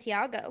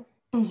Santiago.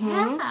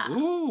 Mhm. Yeah.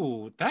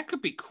 Ooh, that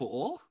could be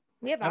cool.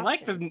 We have I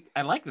like options.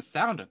 the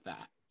sound of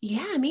that.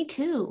 Yeah, me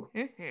too.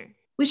 Mm-hmm.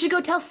 We should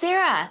go tell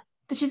Sarah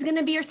that she's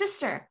gonna be your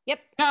sister. Yep.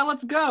 Yeah,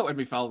 let's go. And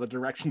we follow the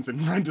directions and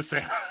run to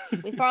Sarah.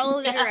 We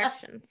follow the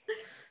directions.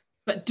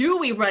 But do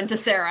we run to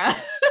Sarah?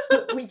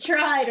 We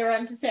try to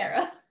run to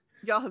Sarah.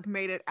 Y'all have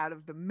made it out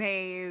of the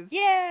maze.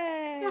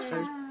 Yay!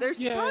 There's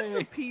tons Yay.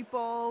 of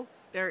people.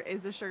 There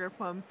is a Sugar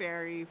Plum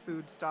Fairy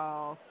food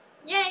stall.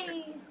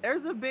 Yay.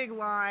 There's a big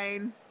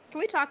line. Can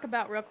we talk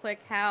about real quick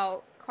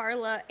how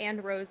Carla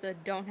and Rosa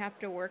don't have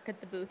to work at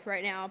the booth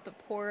right now, but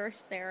poor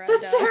Sarah But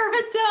does.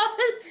 Sarah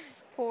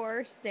does.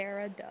 Poor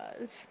Sarah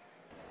does.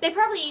 They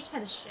probably each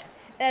had a shift.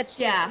 That's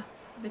true. Yeah,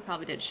 they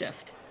probably did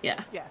shift.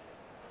 Yeah.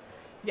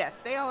 Yes,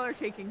 they all are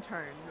taking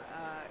turns.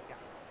 Yeah.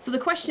 So the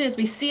question is,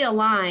 we see a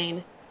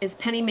line. Is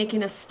Penny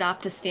making us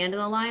stop to stand in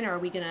the line, or are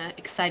we gonna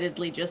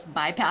excitedly just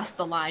bypass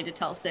the line to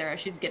tell Sarah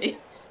she's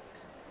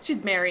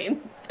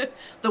marrying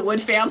the Wood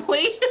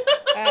family?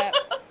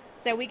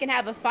 So we can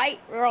have a fight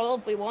roll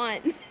if we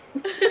want.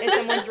 If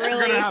someone's We're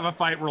really, gonna have a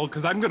fight roll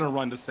because I'm gonna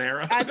run to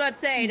Sarah. I was about to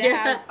say to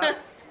Yeah. have.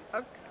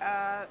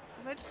 Okay,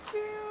 let's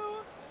do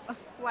a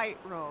flight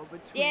roll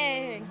between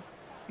Yay.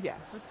 Yeah,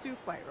 let's do a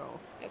fight roll.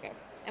 Okay.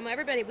 And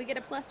everybody, we get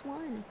a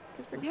 +1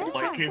 because we're Yeah, gonna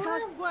Like his-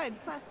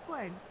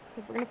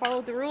 +1.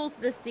 follow the rules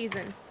this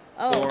season.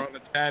 Oh, 4 on a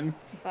 10.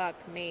 fuck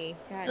me.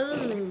 God.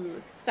 Ooh,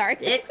 Sorry.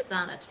 6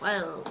 on a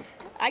 12.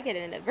 I get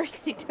an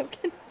adversity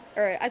token.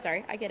 Or, I'm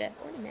sorry, I get an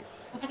ornament.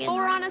 A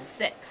 4 on a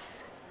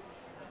 6.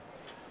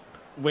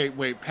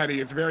 Wait, Penny,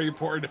 it's very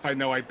important if I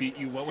know I beat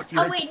you. What was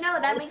yours? Oh wait, no,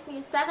 that makes me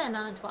a 7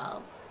 on a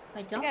 12. So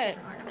I don't I got get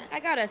an ornament. I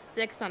got a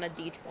 6 on a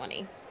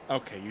d20.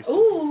 Okay, you still,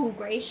 Ooh,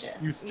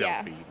 gracious. you still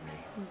Yeah. beat me.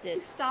 You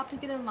Did. stopped to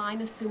get in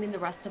line, assuming the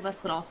rest of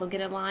us would also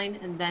get in line,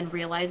 and then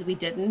realize we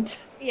didn't.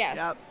 Yes.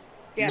 Yep.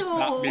 You Yes.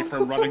 stopped me No.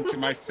 from running to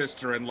my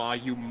sister-in-law,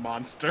 you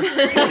monster.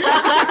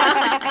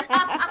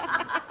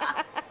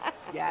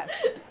 Yes.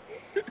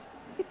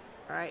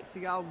 All right, so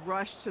y'all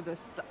rush to the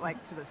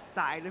to the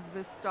side of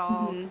the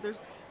stall Mhm.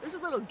 because there's a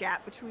little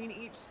gap between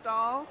each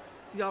stall.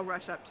 So y'all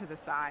rush up to the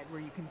side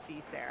where you can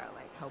see Sarah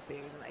like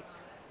helping like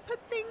put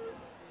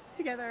things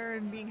together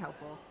and being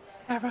helpful.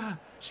 Sarah!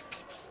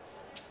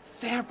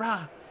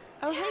 Sarah!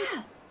 Oh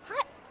hey,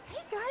 hi,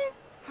 hey guys,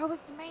 how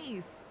was the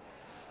maze?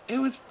 It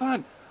was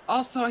fun.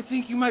 Also, I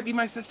think you might be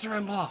my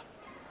sister-in-law.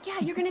 Yeah,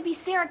 you're gonna be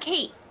Sarah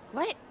Kate.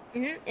 What?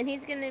 And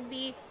he's gonna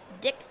be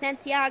Dick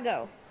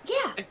Santiago.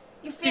 Yeah,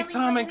 your family's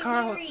Tom not and getting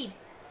Carla. married.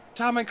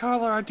 Tom and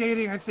Carla are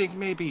dating, I think,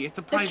 maybe. It's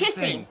a They're private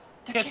kissing. thing.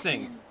 They're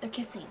Kissing. They're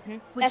kissing.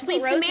 Mhm. Which That's what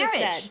leads to Rosa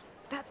marriage. said.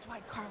 That's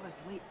why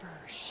Carla's late for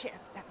her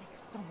shift. That makes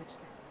so much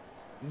sense.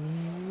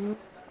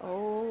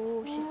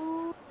 Oh, she's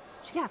Oh,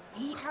 Yeah,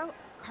 sweet.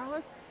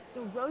 Carlos.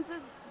 So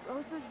Rosa's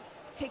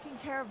taking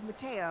care of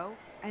Mateo,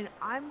 and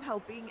I'm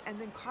helping, and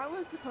then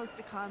Carla's supposed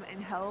to come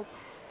and help,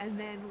 and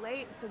then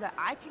late so that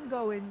I can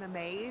go in the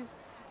maze,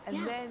 and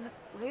Yeah. then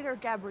later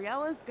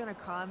Gabriella's gonna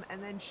come,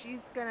 and then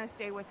she's gonna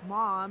stay with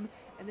Mom,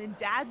 and then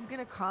Dad's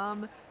gonna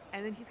come,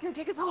 and then he's gonna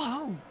take us all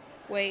home.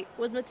 Wait,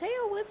 was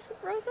Mateo with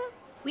Rosa?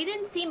 We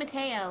didn't see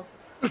Mateo.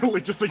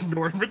 Literally just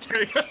ignored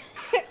Mateo.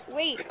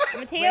 Wait,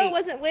 Mateo Wait.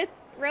 wasn't with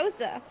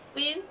Rosa.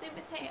 We didn't see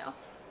Mateo.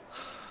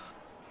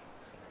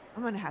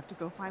 I'm gonna have to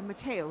go find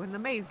Mateo in the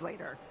maze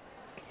later.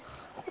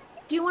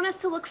 Do you want us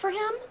to look for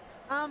him?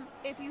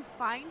 If you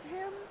find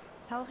him,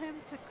 tell him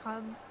to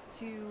come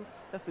to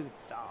the food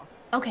stall.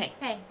 Okay.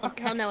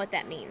 Okay. He'll know what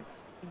that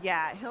means.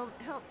 Yeah, he'll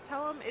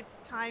tell him it's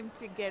time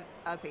to get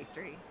a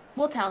pastry.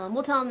 We'll tell him.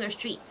 We'll tell him there's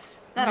treats.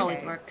 That always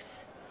Okay.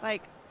 works.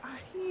 Like,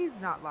 he's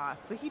not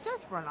lost, but he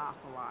does run off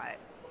a lot.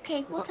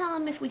 Okay, we'll tell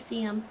him if we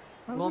see him.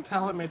 We'll Rosa's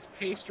tell not- him it's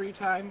pastry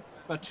time,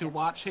 but to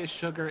watch his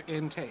sugar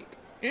intake.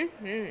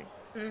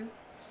 Mm-hmm.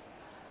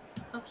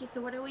 Okay,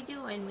 so what are we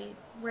doing?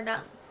 We're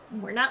not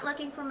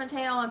looking for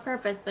Mateo on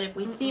purpose, but if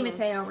we see Mm-mm.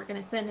 Mateo, we're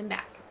gonna send him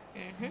back.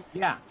 Mm-hmm.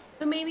 Yeah.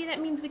 So maybe that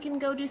means we can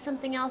go do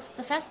something else at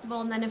the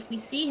festival, and then if we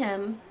see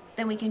him,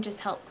 then we can just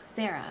help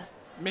Sarah.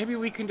 Maybe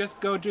we can just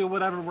go do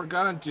whatever we're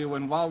gonna do,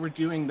 and while we're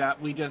doing that,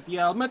 we just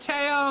yell,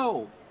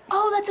 Mateo!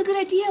 Oh, that's a good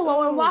idea. While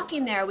we're Ooh.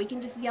 walking there, we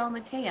can just yell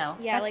Mateo.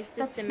 Yeah, That's- like that's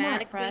smart,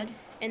 systematically. Fred.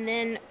 And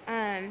then,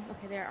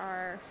 okay, there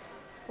are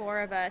 4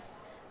 of us.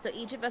 So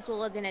each of us will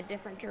look in a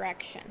different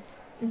direction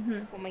Mm-hmm.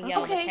 when we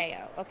yell Okay.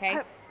 Mateo,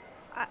 okay?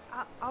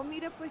 I'll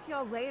meet up with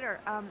y'all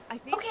later. I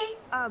think Okay.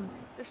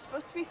 there's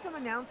supposed to be some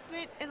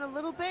announcement in a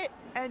little bit,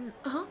 and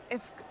Uh-huh.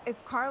 if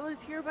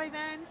Carla's here by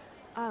then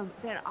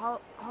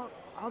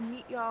I'll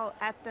meet y'all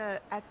at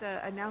the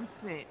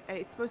announcement.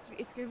 It's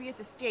gonna be at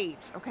the stage,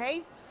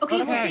 okay? Okay,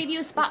 we'll Okay. save you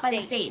a spot by the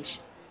stage. stage.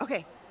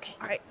 Okay. Okay.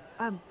 All right.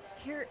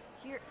 Here.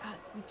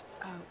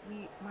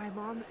 My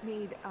mom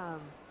made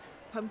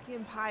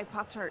pumpkin pie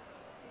Pop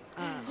Tarts.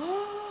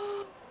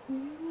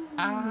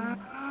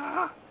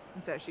 Ah.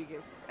 And so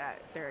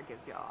Sarah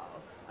gives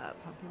y'all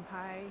pumpkin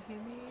pie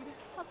handmade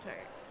Pop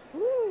Tart.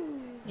 Ooh.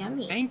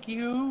 Yummy. Thank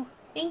you.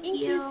 Thank Thank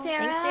you,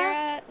 Sarah. Thanks,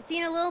 Sarah. See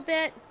you in a little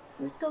bit.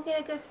 Let's go get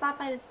a good spot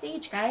by the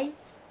stage,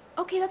 guys.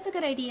 Okay, that's a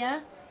good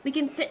idea. We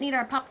can sit and eat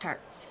our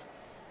Pop-Tarts.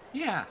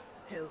 Yeah.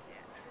 Hells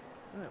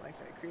yeah. I like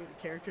that I created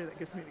a character that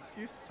gives me an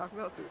excuse to talk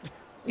about food.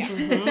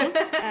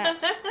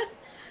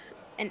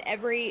 And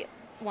every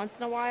once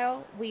in a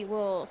while, we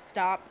will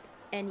stop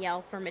and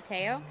yell for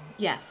Mateo.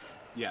 Yes.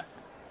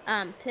 Yes.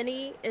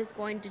 Penny is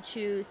going to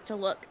choose to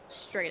look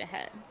straight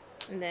ahead.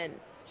 And then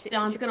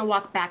John's gonna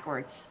walk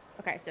backwards.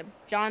 Okay, so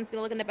John's going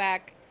to look in the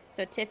back.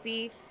 So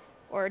Tiffy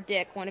or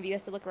Dick, one of you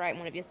has to look right, and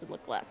one of you has to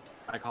look left.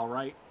 I call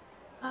right.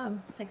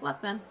 Take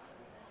luck then.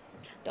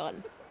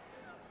 Done.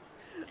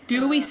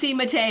 Do we see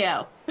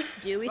Mateo?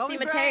 Do we Roll see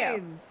me Mateo?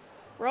 brains.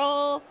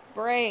 Roll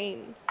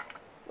brains.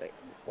 Wait.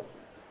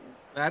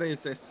 That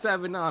is a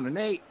 7 on an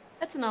 8.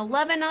 That's an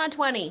 11 on a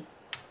 20.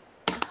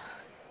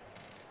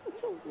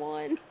 It's a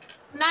 1.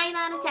 9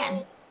 out of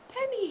 10.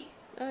 Penny.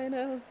 I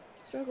know.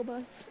 Struggle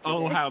bus.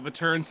 Oh, how the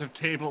turns have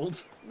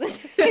tabled.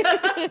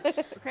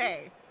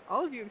 Okay,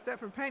 all of you except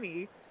for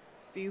Penny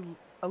see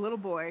a little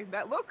boy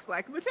that looks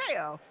like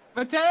Mateo.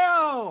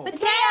 Mateo!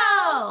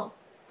 Mateo!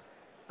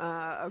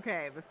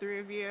 Okay, the 3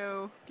 of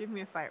you, give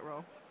me a fight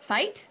roll.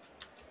 Fight?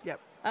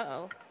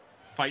 Uh-oh.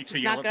 Fight to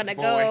It's yell not at this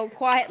gonna boy. go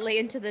quietly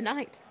into the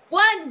night.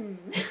 1!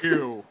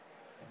 2.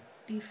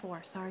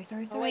 D4. Sorry.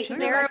 Oh, wait, Sugar,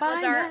 Sarah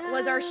bye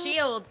was our now.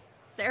 shield.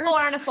 Sarah's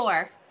 4 on a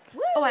 4.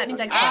 Woo! Oh, that means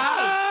I explode.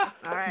 Ah!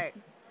 All right.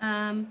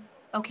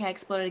 Okay, I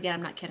exploded again.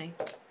 I'm not kidding.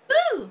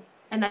 Woo!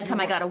 And that time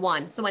I got a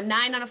 1. So a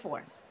 9 on a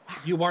 4.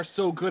 You are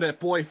so good at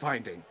boy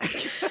finding.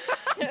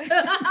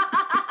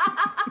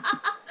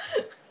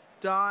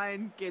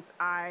 Dawn gets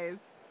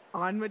eyes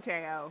on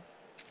Mateo.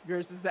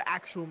 Yours is the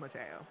actual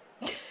Mateo.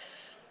 We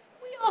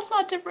all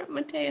saw different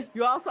Mateo.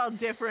 You all saw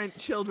different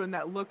children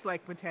that looked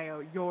like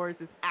Mateo. Yours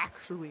is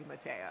actually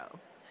Mateo.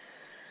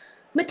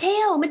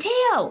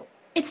 Mateo.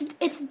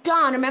 It's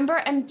Dawn.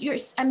 Remember,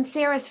 I'm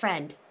Sarah's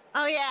friend.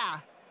 Oh yeah.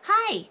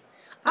 Hi.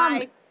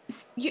 Hi.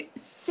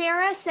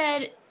 Sarah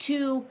said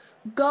to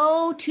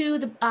go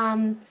to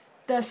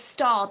the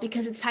stall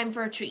because it's time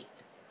for a treat.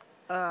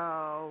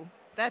 Oh,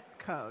 that's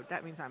code.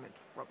 That means I'm in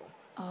trouble.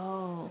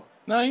 Oh.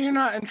 No, you're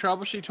not in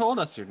trouble. She told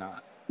us you're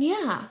not.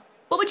 Yeah.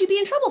 What would you be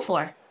in trouble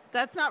for?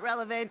 That's not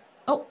relevant.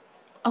 Oh,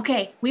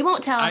 okay. We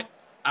won't tell.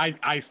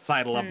 I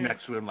sidle up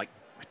next to him like,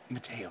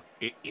 Mateo,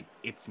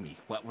 it's me.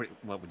 What would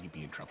you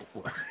be in trouble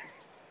for?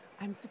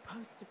 I'm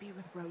supposed to be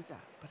with Rosa,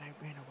 but I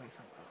ran away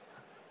from Rosa.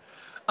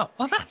 Oh,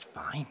 well, that's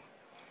fine.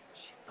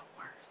 She's the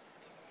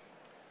worst.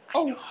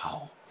 Oh. I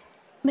know.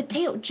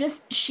 Mateo,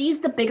 she's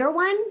the bigger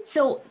one.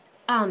 So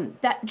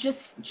that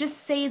just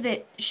say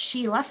that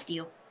she left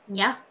you.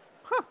 Yeah.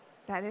 Huh.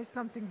 That is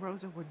something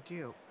Rosa would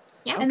do.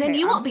 Yeah. And then Okay,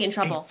 you I'm- won't be in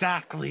trouble.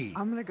 Exactly.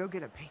 I'm gonna go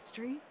get a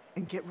pastry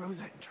and get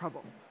Rosa in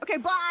trouble. Okay,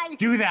 bye.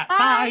 Do that.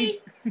 Bye.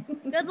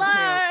 Good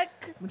luck.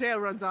 Mateo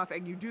runs off,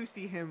 and you do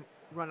see him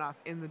run off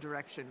in the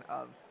direction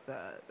of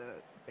the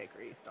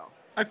bakery stall.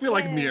 I feel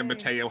like me and Yay.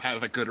 Mateo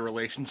have a good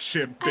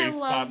relationship I based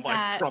love on like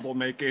that.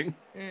 troublemaking.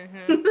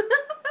 Mm-hmm.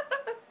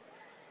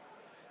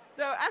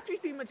 So after you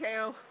see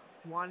Mateo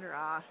wander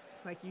off,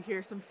 like you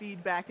hear some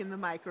feedback in the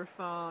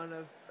microphone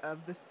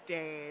of the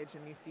stage,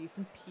 and you see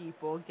some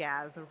people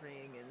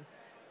gathering, and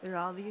they're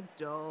all the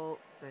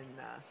adults, and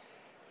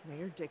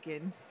Mayor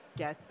Dickon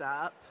gets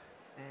up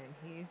and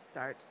he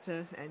starts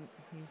to, and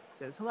he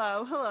says,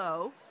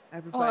 hello,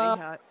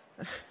 everybody.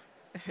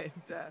 And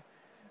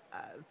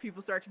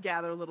people start to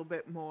gather a little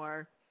bit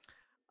more.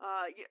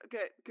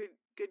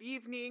 Good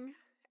evening,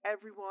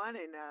 everyone,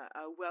 and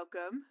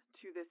welcome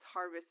to this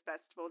Harvest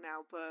Festival.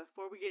 Now,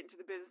 before we get into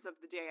the business of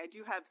the day, I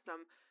do have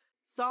some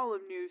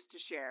solemn news to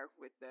share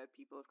with the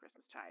people of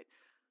Christmastide.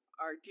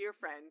 Our dear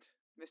friend,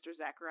 Mr.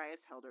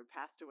 Zacharias Helder,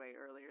 passed away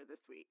earlier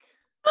this week.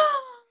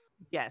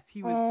 Yes,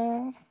 he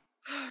was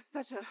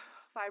such a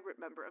vibrant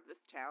member of this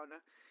town.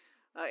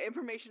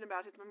 Information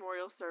about his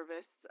memorial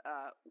service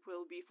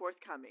will be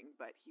forthcoming,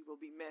 but he will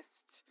be missed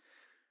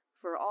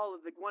for all of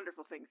the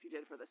wonderful things he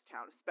did for this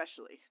town,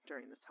 especially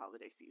during this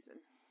holiday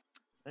season.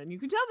 And you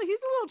can tell that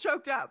he's a little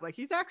choked up. Like,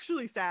 he's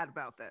actually sad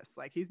about this.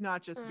 Like, he's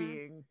not just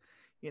being,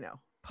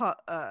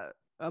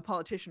 a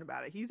politician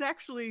about it. He's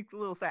actually a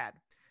little sad.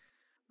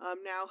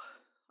 Now,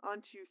 on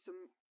to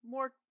some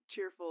more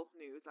cheerful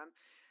news. I'm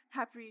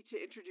happy to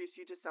introduce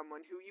you to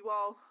someone who you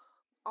all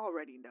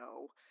already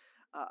know,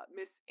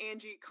 Miss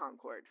Angie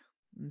Concord.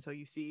 And so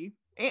you see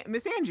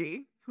Miss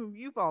Angie, who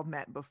you've all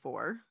met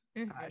before.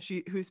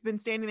 Who's been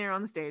standing there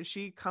on the stage.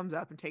 She comes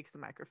up and takes the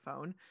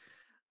microphone.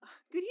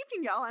 Good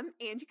evening, y'all. I'm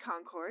Angie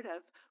Concord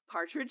of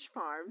Partridge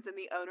Farms and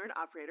the owner and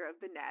operator of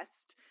The Nest,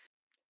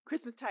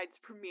 Christmastide's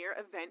premier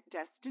event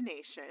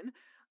destination.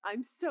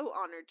 I'm so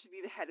honored to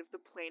be the head of the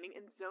Planning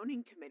and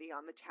Zoning Committee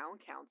on the Town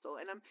Council,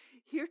 and I'm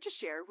here to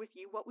share with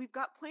you what we've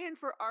got planned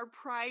for our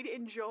Pride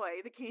and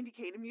Joy, the Candy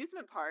Cane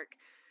Amusement Park.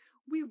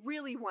 We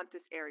really want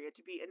this area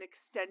to be an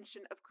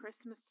extension of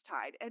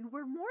Christmastide, and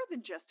we're more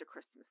than just a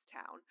Christmas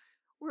town.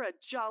 We're a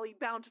jolly,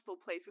 bountiful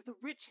place with a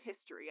rich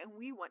history, and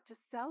we want to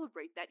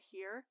celebrate that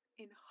here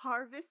in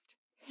Harvest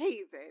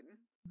Haven.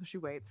 She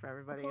waits for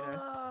everybody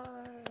to...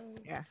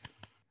 Yeah.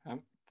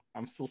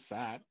 I'm still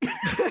sad.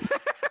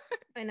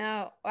 I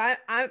know.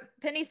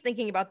 Penny's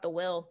thinking about the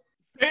will.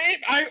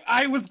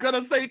 I was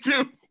gonna say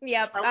too.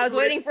 Yep. I was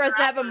waiting for us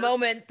to have a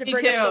moment to Me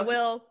bring up too. the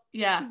will.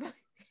 Yeah.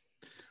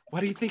 Why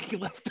do you think he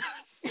left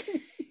us?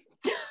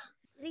 Did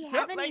he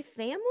have any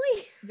family?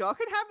 Y'all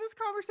can have this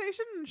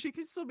conversation, and she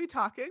can still be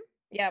talking.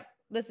 Yep.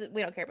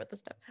 We don't care about this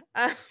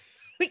stuff.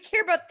 We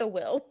care about the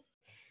will.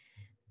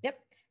 Yep.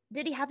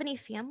 Did he have any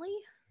family?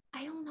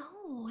 I don't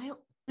know. I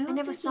don't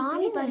never think he saw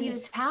anybody did. at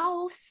his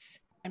house.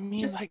 I mean,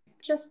 Just- like,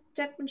 Just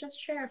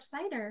Sheriff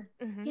Cider.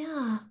 Mm-hmm.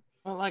 Yeah.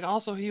 but like,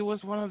 also he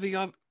was one of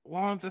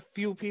the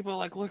few people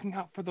like looking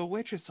out for the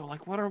witches. So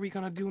like, what are we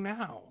gonna do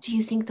now? Do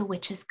you think the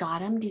witches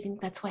got him? Do you think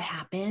that's what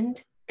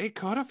happened? It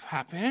could have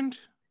happened.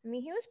 I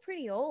mean, he was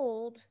pretty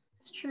old.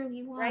 It's true,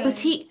 he was. Right.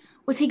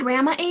 Was he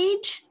grandma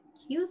age?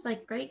 He was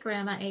like great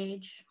grandma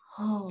age.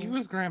 Oh, He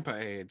was grandpa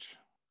age.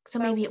 so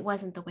maybe it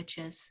wasn't the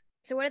witches.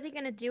 So what are they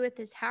going to do with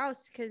his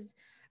house? Because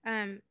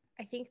I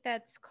think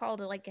that's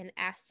called like an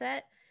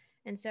asset.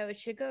 And so it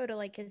should go to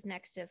like his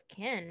next of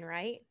kin,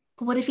 right?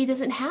 What if he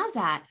doesn't have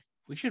that?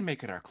 We should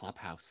make it our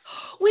clubhouse.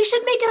 We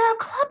should make it our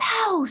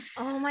clubhouse.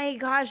 Oh my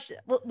gosh.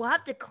 We'll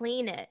have to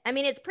clean it. I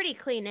mean, it's pretty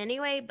clean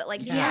anyway, but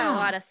like he had Yeah. a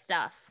lot of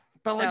stuff.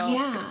 But like, So-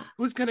 Yeah.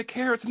 who's gonna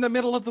care? It's in the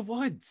middle of the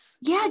woods.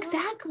 Yeah,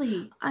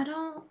 exactly. I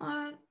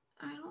don't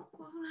I don't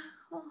want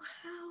a whole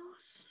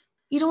house.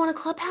 You don't want a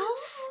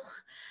clubhouse?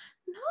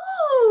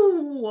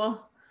 No.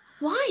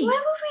 Why? Why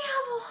would we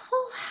have a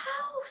whole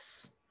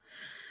house?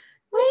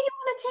 Why do you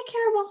want to take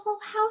care of a whole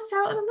house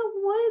out in the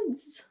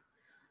woods?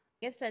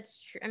 I guess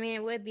that's true. I mean,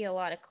 it would be a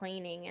lot of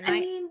cleaning, and I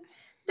mean,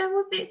 that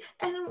would be,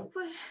 and who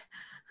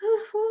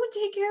would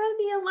take care of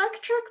the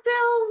electric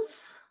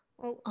bills?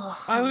 well, Ugh,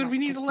 Why would we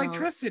need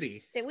electric bills.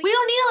 electricity? say We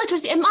don't need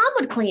electricity, and Mom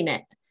would clean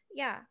it.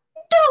 yeah.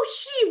 No,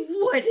 she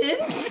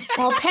wouldn't.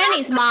 Well,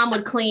 Penny's mom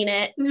would clean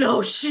it.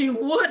 No, she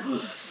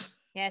wouldn't.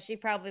 Yeah, she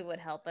probably would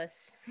help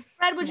us.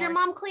 Fred, would your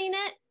More- mom clean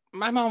it?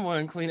 My mom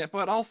wouldn't clean it,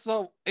 but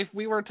also, if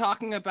we were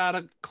talking about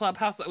a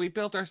clubhouse that we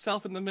built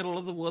ourselves in the middle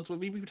of the woods, would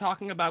we be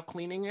talking about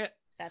cleaning it?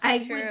 That's I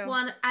true. would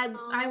want. I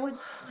would want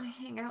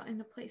to hang out in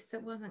a place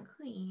that wasn't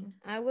clean.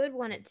 I would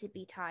want it to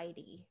be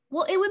tidy.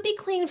 Well, it would be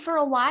clean for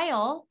a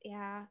while.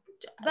 Yeah.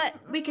 But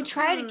We could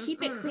try to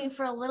keep it clean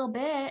for a little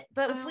bit.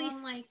 But I if we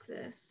don't like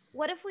this.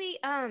 what if we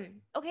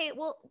okay,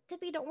 well,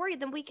 Tiffy, don't worry,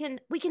 then we can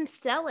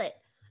sell it.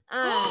 We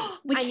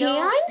I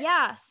know- can?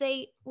 yeah,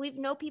 say we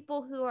know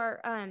people who are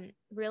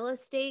real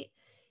estate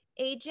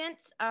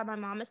agents. My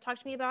mom has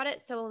talked to me about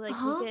it, so like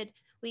Uh-huh.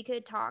 we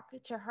could talk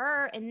to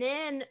her, and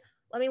then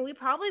I mean we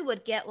probably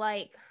would get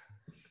like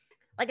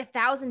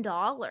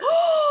 $1,000.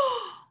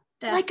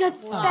 Like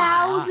That's a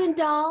lot.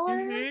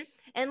 $1,000?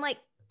 And like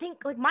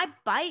think like my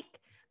bike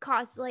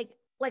costs like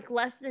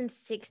less than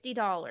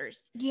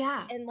 $60.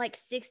 Yeah. And like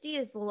 60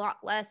 is a lot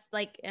less,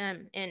 like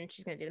and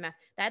she's gonna do the math.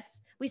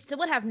 That's we still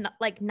would have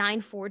like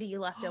 940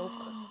 left over.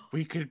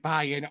 We could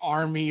buy an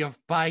army of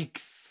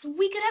bikes.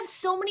 We could have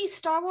so many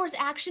Star Wars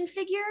action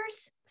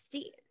figures.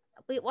 See,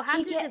 we'll have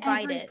You to get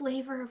divide every it.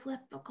 flavor of lip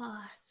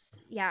gloss.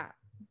 Yeah,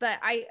 but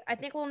I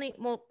think we'll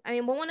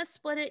want to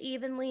split it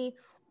evenly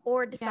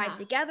or decide Yeah.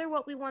 together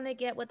what we want to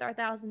get with our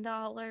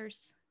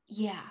 $1,000.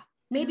 Yeah.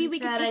 Maybe we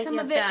could That take some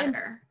idea of it and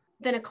better.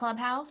 then a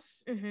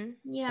clubhouse. Mm-hmm.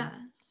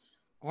 Yes.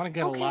 I want to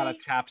get a lot of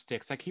Okay.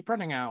 chapsticks. I keep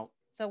running out.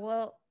 So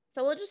we'll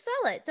just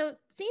sell it. So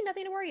see,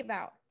 nothing to worry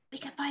about. We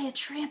could buy a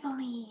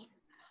trampoline.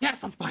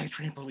 Yes, let's buy a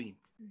trampoline.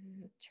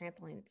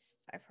 Trampolines,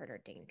 I've heard, are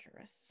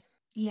dangerous.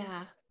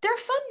 Yeah. They're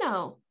fun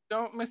though.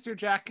 Don't Mr.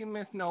 Jack and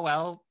Miss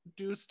Noel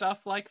do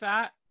stuff like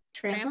that?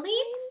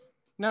 Trampolines?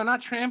 No,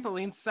 not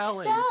trampolines,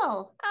 selling.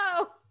 Sell.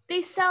 Oh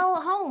They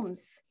sell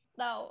homes.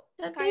 no,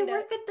 They kinda.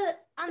 work at the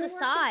On they the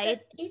work at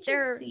side,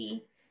 they're-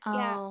 agency.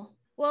 Yeah. Oh.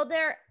 Well,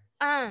 they're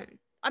I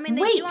mean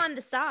they do Wait. on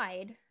the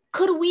side.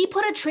 Could we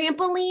put a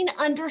trampoline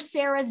under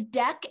Sarah's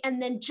deck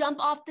and then jump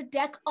off the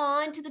deck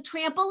onto the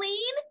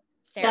trampoline?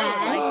 Sarah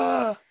would like-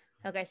 Ugh.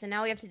 Okay, so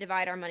now we have to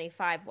divide our money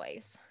 5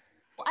 ways.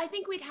 Well, I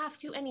think we'd have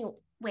to anyway.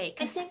 I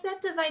 'Cause- think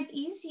that divides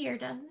easier,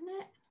 doesn't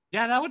it?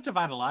 Yeah, that would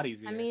divide a lot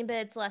easier. I mean, but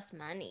it's less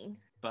money.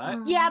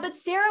 but Yeah, but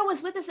Sarah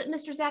was with us at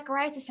Mr.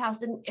 Zacharias'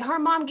 house and her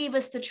mom gave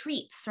us the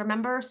treats,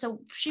 remember? So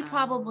she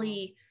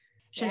probably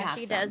should Yeah, have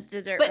she some. does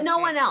deserve. But no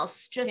okay. one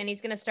else. Just And he's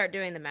gonna start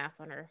doing the math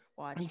on her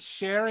watch. and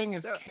sharing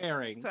is So-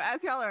 caring. So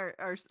as y'all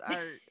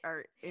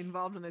are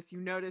involved in this, you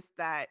notice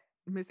that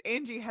Miss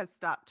Angie has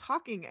stopped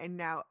talking, and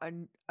now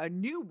a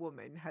new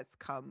woman has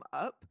come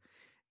up,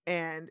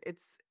 and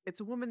it's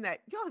a woman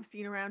that y'all have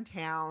seen around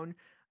town,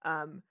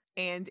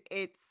 and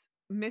it's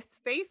Miss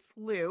Faith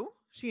Liu.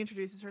 She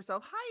introduces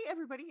herself. Hi,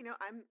 everybody.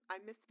 I'm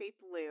Miss Faith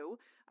Liu.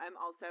 I'm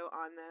also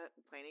on the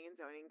Planning and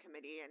Zoning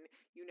Committee, and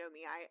you know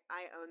me.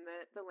 I own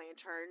the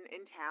Lantern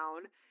in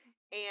town,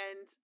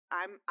 and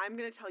I'm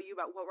going to tell you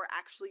about what we're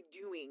actually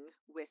doing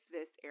with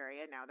this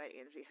area now that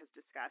Angie has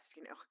discussed,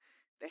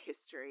 the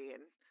history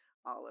and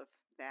all of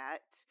that.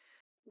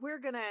 We're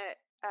going to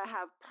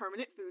have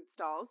permanent food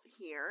stalls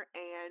here,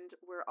 and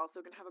we're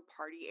also going to have a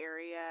party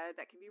area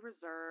that can be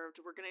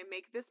reserved. We're going to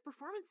make this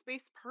performance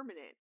space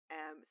permanent,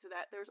 so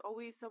that there's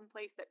always some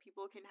place that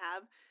people can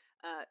have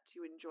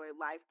to enjoy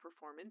live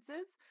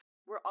performances.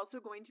 We're also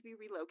going to be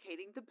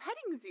relocating the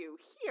petting zoo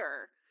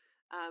here,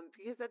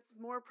 because that's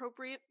more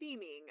appropriate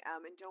theming.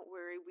 And don't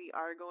worry, we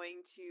are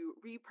going to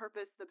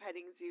repurpose the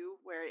petting zoo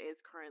where it is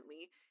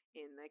currently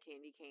in the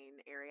Candy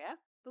Cane area.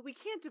 But we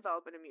can't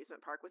develop an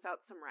amusement park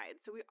without some rides.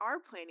 So we are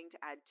planning to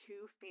add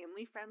 2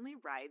 family-friendly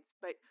rides,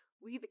 but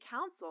we, the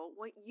council,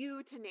 want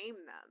you to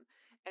name them.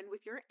 And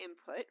with your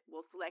input,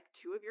 we'll select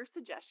 2 of your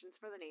suggestions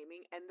for the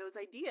naming, and those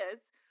ideas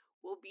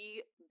will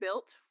be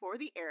built for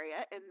the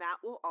area, and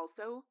that will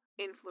also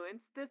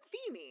influence the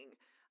theming.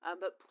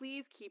 But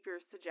please keep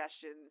your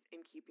suggestions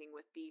in keeping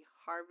with the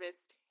Harvest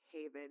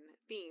Haven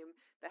theme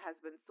that has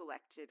been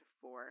selected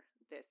for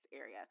this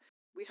area.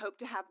 We hope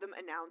to have them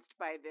announced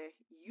by the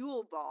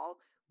Yule Ball,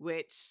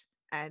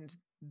 and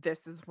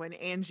this is when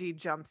Angie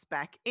jumps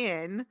back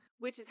in,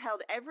 which is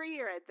held every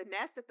year at the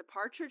Nest at the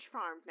Partridge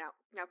Farm. Now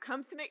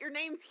come submit your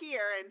names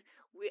here, and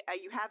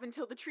you have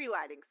until the tree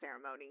lighting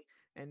ceremony.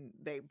 And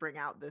they bring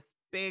out this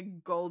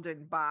big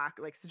golden box,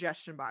 like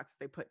suggestion box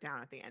they put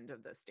down at the end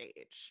of the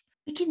stage.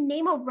 we can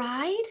name a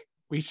ride.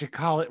 We should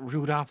call it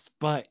Rudolph's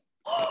butt.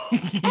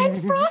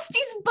 And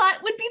Frosty's butt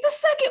would be the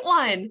second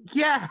one.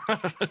 Yeah.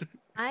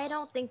 I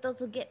don't think those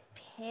will get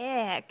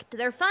picked.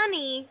 They're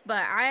funny,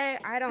 but I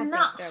They're don't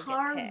not think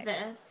they'll get picked.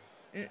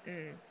 harvest.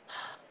 Mm-mm.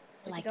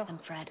 I like them,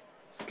 Fred.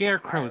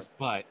 Scarecrow's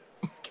butt.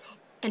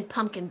 And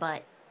pumpkin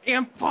butt.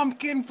 And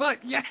pumpkin butt,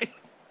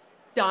 yes.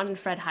 Dawn and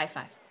Fred high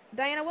five.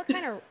 Diana, what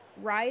kind of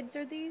rides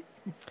are these?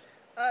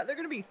 They're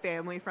gonna be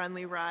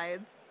family-friendly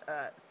rides.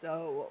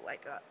 So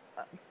like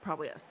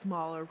probably a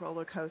smaller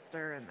roller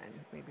coaster, and then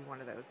maybe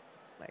one of those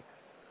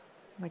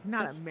like not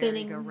The a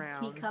spinning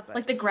merry-go-round, teacup. but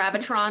Like the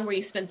Gravitron where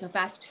you spin so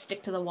fast you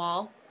stick to the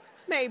wall.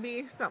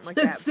 maybe something like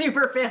It's that.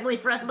 super family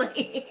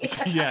friendly.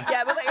 Yes.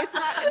 Yeah, but like, it's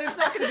not. There's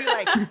not going to be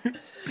like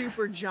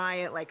super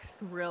giant like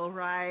thrill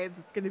rides.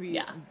 It's going to be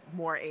Yeah.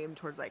 more aimed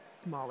towards like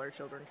smaller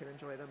children can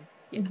enjoy them.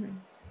 Mhm.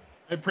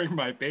 I bring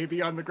my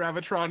baby on the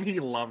Gravitron. He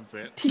loves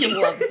it. He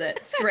loves it.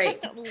 It's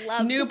great.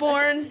 Loves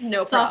Newborn,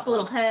 no Soft problem.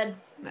 little head.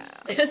 No.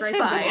 Sticks It's right to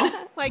the fine.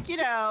 wall. Like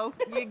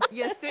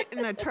you sit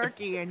in a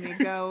turkey and you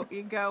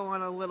go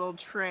on a little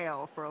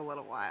trail for a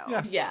little while.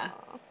 Yeah. Yeah.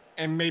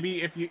 And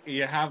maybe if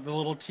you have the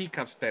little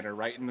teacup spinner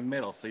right in the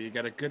middle, so you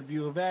get a good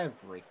view of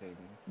everything.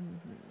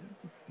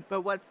 Mhm.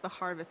 But what's the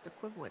harvest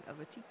equivalent of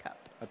a teacup?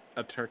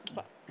 A turkey.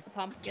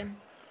 Pumpkin.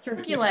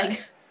 Turkey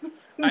leg.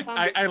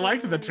 I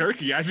liked the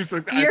turkey. I just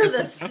like You're I the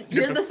just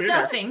you're suggested the spinner.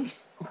 stuffing.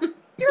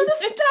 You're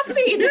the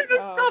stuffing. You're the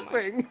Oh my-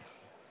 stuffing.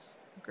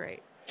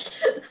 Great.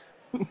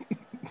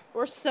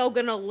 We're so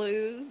gonna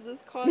lose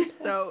this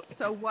contest.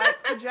 So what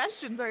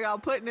suggestions are y'all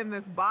putting in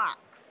this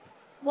box?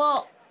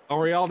 Well, Are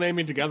we all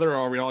naming together, or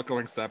are we all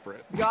going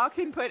separate? Y'all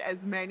can put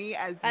as many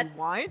as you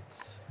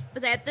want.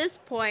 Because at this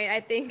point, I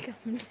think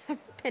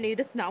Penny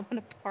does not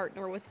want to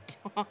partner with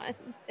Dawn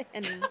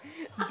and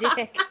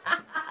Dick.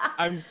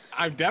 I'm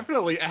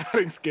definitely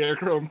adding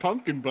Scarecrow and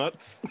Pumpkin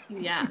Butts.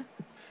 yeah.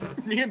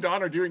 Me and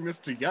Dawn are doing this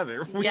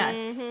together. Yes.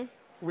 Mhm.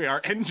 We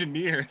are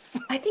engineers.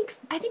 I think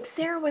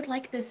Sarah would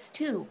like this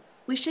too.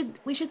 We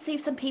should save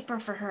some paper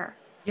for her.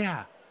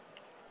 Yeah.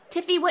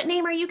 Tiffy, what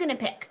name are you gonna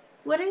pick?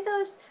 What are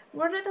those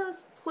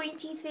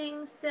pointy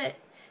things that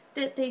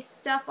they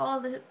stuff all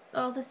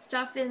the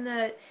stuff in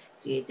the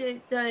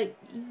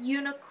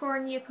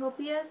unicorn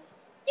ucopias?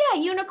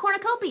 Yeah,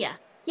 Unicornucopia.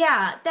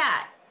 Yeah,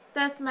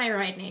 that's my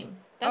right name.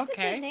 That's a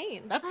Okay. good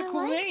name. That's a I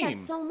cool like name. that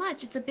so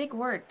much. It's a big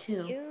word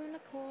too.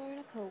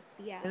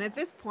 Unicornucopia. And at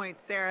this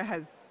point, Sarah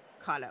has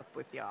caught up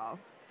with y'all.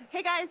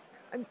 Hey guys,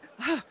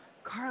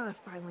 Carla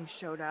finally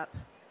showed up.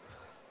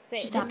 Say,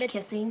 She stopped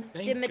kissing.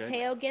 Thank Did goodness.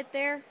 Mateo get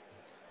there?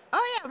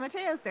 Oh yeah,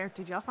 Mateo's there.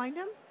 Did y'all find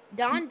him?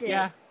 Dawn did.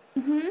 Yeah.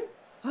 Mm-hmm.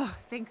 Oh,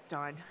 thanks,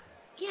 Dawn.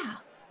 Yeah.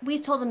 We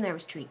told him there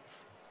was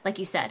treats, like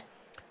you said.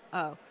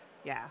 Oh,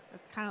 yeah.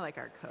 That's kind of like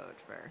our code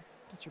for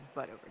get your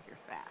butt over here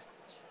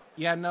fast.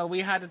 Yeah, no,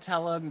 we had to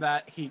tell him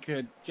that he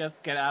could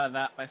just get out of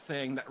that by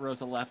saying that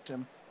Rosa left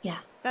him. Yeah,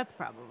 That's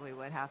probably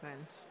what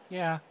happened.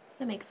 Yeah.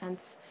 that makes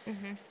sense.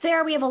 Mhm.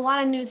 Sarah, we have a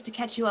lot of news to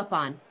catch you up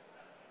on.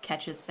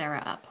 Catches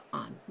Sarah up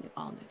on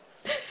all news.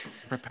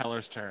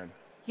 Propeller's turn.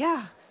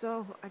 Yeah,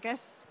 so I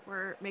guess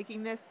we're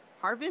making this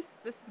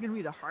harvest. This is going to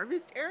be the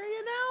harvest area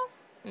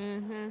now?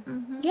 Mm-hmm.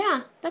 Mm-hmm.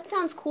 Yeah, that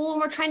sounds cool.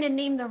 We're trying to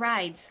name the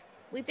rides.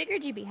 We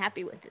figured you'd be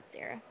happy with it,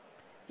 Sarah.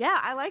 Yeah,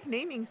 I like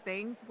naming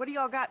things. What do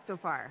y'all got so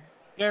far?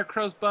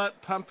 Scarecrow's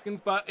butt,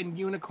 Pumpkin's butt, and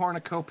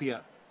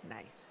Unicornucopia.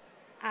 Nice.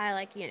 I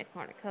like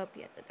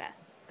Unicornucopia the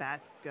best.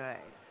 That's good.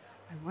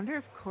 I wonder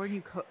if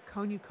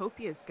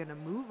cornucopia is going to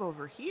move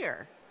over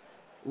here.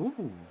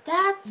 Ooh.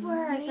 That's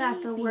where I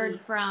got the word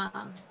Maybe.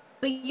 from.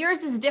 But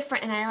yours is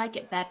different, and I like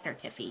it better,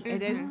 Tiffy.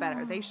 It is Mhm.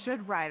 better. They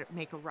should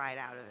make a ride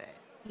out of it.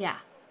 Yeah.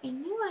 I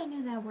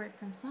knew that word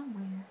from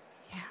somewhere.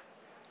 Yeah.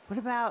 What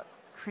about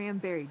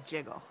cranberry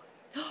jiggle?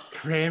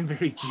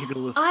 Cranberry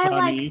Jiggle is I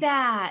funny. like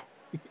that.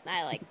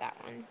 I like that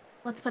one.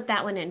 Let's put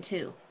that one in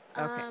too.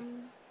 Okay.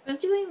 Who's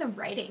doing the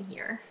writing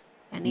here?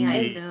 Penny, I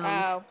Me. assumed.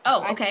 Oh,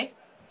 Oh, I- okay.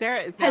 Sarah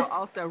is now Has-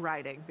 also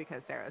writing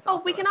because Sarah's Oh,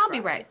 also we a can all be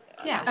scribe. right.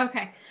 Yeah.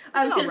 Okay.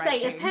 I was all gonna say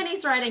write if things.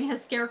 Penny's writing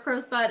has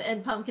Scarecrow's butt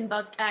and Pumpkin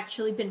butt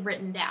actually been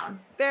written down.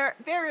 There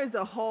is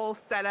a whole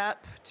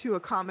setup to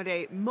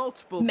accommodate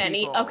multiple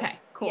Many. people. Okay,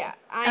 cool. Yeah,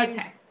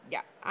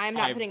 I'm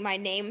not I've- putting my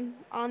name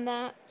on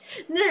that.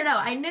 No.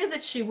 I knew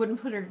that she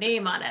wouldn't put her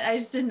name on it. I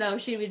just didn't know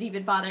if she would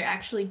even bother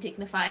actually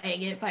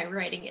dignifying it by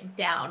writing it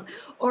down.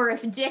 Or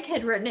if Dick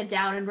had written it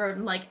down and wrote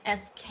in like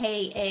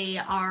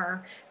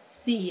SKARCROW.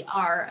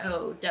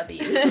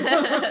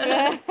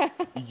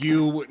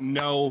 You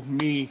know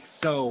me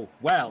so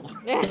well.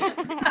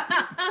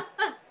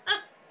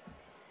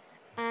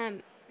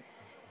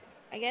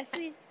 I guess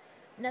we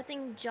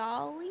nothing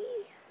jolly,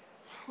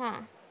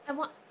 huh?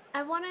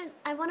 I want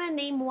to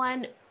name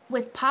one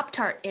with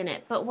Pop-Tart in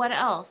it, but what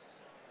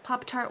else?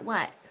 Pop-Tart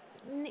what?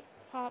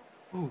 Pop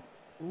Ooh,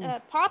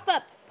 ooh. pop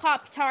up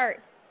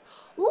Pop-Tart.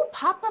 Ooh,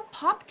 Pop-Up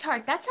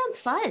Pop-Tart. That sounds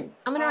fun.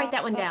 I'm going to write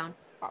that one Pop-Up. down.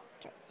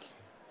 Pop-Tart.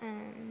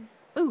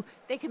 Ooh,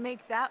 they can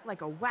make that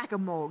like a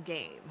whack-a-mole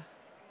game.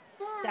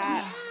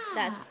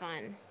 That's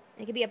fun.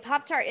 It could be a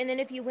Pop-Tart, and then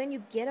if you win,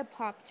 you get a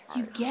Pop-Tart.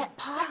 You get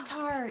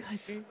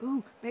Pop-Tarts.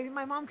 Ooh, maybe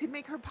my mom could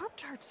make her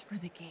Pop-Tarts for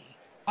the game.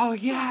 Oh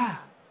yeah.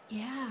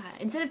 Yeah.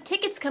 Instead of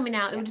tickets coming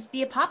out, it would just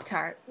be a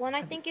Pop-Tart. Well, and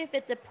I think if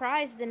it's a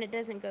prize, then it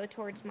doesn't go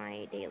towards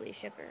my daily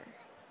sugar.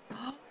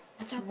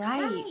 That's That's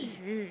right.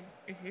 right.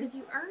 Because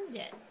you earned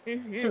it.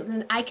 Mm-hmm. So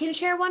then I can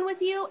share one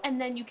with you, and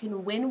then you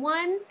can win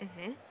one.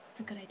 Mm-hmm. It's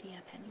a good idea,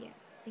 Penny.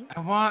 Yeah.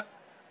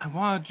 I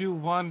want to do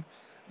one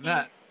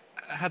that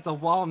has a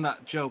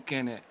walnut joke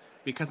in it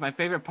because my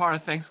favorite part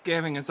of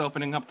Thanksgiving is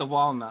opening up the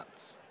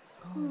walnuts.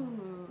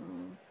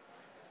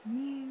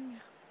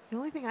 The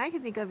only thing I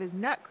can think of is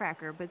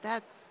Nutcracker, but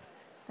that's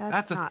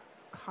That's a- not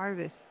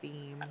harvest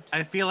themed.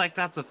 I feel like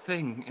that's a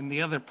thing in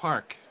the other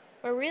park.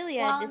 We're really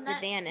at a Walnut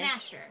disadvantage.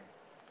 Smasher.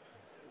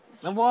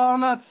 The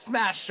Walnut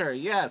Smasher,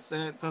 yes,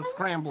 and it's a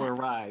scrambler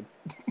ride.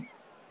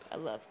 I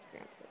love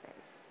scrambled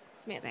rides.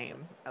 Samantha Same.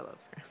 says. I love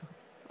scramble.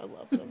 I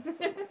love them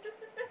so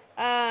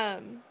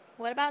much.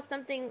 What about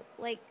something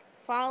like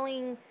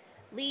falling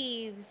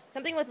leaves?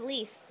 Something with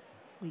leaves.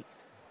 Leaves.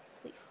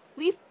 Leaves.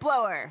 Leaf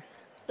blower.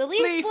 The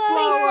leaf, Leaf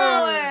blower.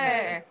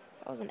 blower.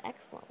 That was an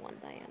excellent one,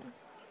 Diana.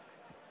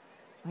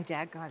 My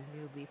dad got a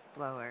new leaf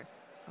blower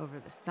over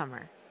the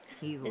summer.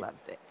 He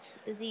loves it.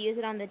 Does he use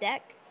it on the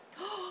deck?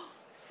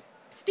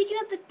 Speaking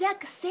of the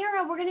deck,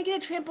 Sarah, we're gonna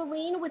get a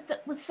trampoline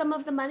with some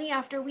of the money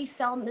after we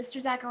sell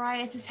Mr.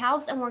 Zacharias'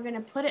 house, and we're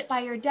gonna put it by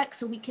your deck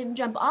so we can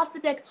jump off the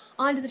deck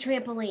onto the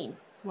trampoline.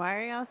 Why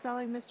are y'all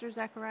selling Mr.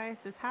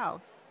 Zacharias'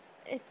 house?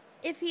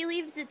 If he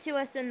leaves it to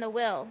us in the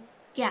will,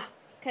 Yeah,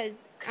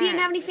 because because he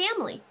didn't have any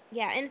family.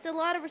 yeah, and it's a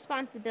lot of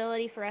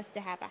responsibility for us to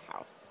have a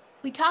house.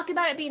 We talked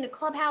about it being a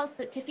clubhouse,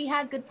 but Tiffy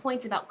had good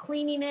points about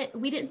cleaning it.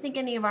 We didn't think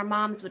any of our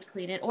moms would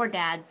clean it or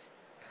dads.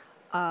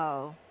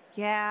 Oh,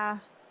 yeah,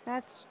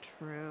 that's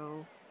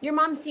true. Your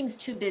mom seems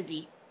too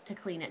busy to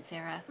clean it,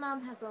 Sarah.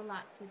 Mom has a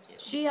lot to do.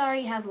 She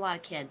already has a lot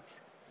of kids.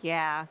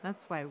 Yeah,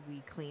 that's why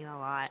we clean a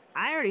lot.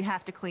 I already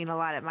have to clean a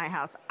lot at my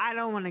house. I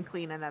don't want to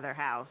clean another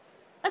house.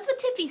 That's what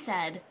Tiffy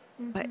said.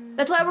 But- Mhm.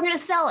 That's why we're gonna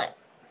sell it.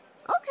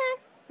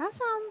 Okay, that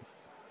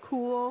sounds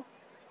cool.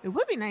 It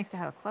would be nice to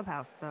have a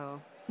clubhouse, though.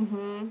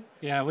 Mm-hmm.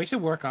 Yeah, we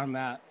should work on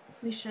that.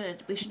 We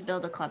should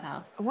build a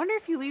clubhouse. I wonder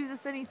if he leaves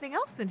us anything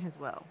else in his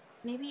will.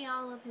 Maybe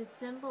all of his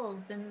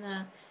symbols and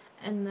the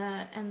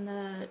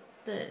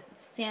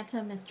Santa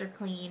Mr.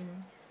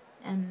 Clean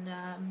and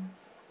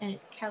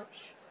his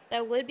couch.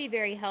 That would be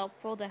very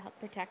helpful to help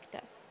protect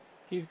us.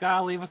 He's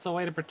gotta leave us a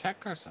way to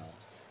protect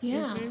ourselves.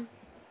 Yeah. Mhm.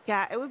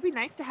 Yeah, it would be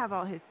nice to have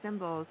all his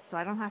symbols so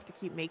I don't have to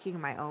keep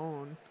making my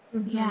own.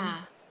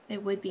 Yeah.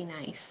 It would be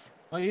nice.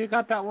 Well, you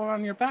got that one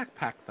on your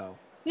backpack, though.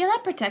 Yeah,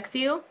 that protects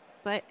you.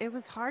 But it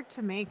was hard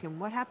to make. And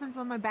what happens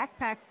when my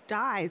backpack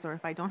dies or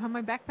if I don't have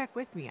my backpack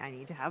with me? I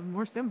need to have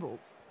more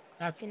symbols.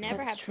 That's. You can never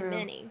That's have too true.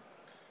 many.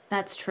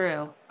 That's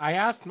true. I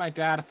asked my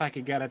dad if I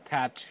could get a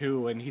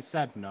tattoo, and he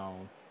said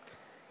no.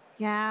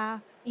 Yeah.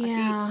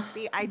 Yeah.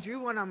 See, I drew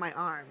one on my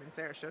arm, and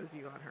Sarah shows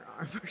you on her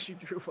arm where she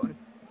drew one.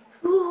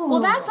 Cool.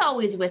 Well, that's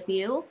always with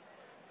you.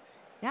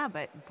 Yeah,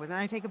 but then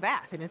I take a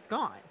bath and it's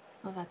gone.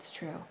 Oh, that's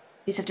true.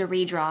 You just have to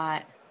redraw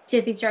it.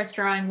 Tiffy starts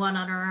drawing one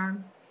on her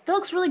arm. That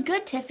looks really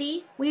good,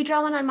 Tiffy. Will you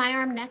draw one on my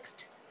arm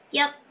next?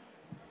 Yep.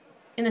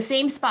 In the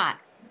same spot.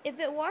 If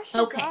it washes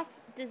Okay. off,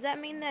 does that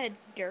mean that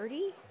it's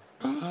dirty?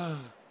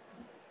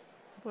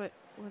 What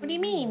What do you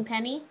mean,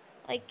 Penny?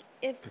 Like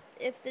if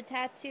the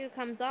tattoo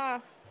comes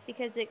off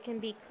because it can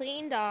be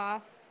cleaned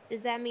off,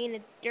 does that mean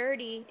it's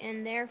dirty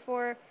and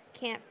therefore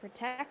can't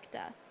protect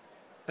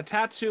us? A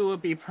tattoo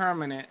would be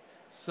permanent,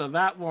 so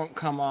that won't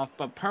come off.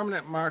 But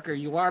permanent marker,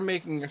 you are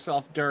making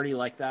yourself dirty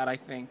like that, I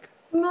think.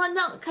 No,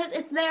 because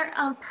it's there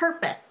on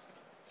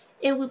purpose.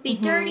 It would be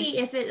Mhm. dirty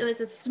if it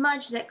was a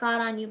smudge that got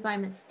on you by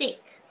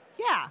mistake.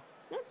 Yeah.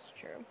 That's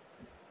true.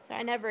 So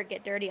I never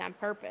get dirty on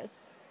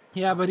purpose.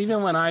 Yeah, but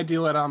even when I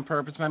do it on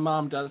purpose, my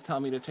mom does tell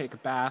me to take a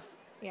bath.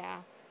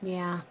 Yeah.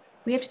 Yeah.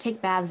 We have to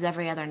take baths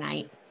every other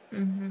night.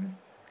 Mm-hmm.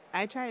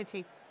 I try to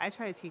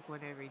take one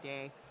every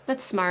day.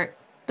 That's smart.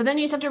 But then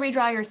you just have to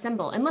redraw your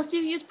symbol, unless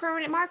you use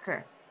permanent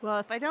marker. Well,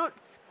 if I don't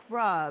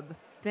scrub,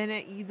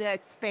 then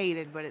that's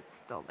faded, but it's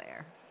still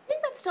there. I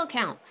think that still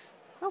counts.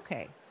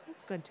 Okay,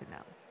 that's good to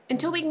know.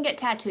 Until we can get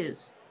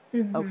tattoos.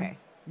 Mm-hmm. Okay,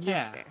 that's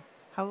Yeah. fair.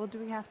 How old do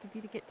we have to be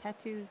to get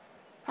tattoos?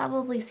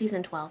 Probably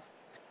season 12.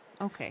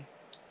 Okay.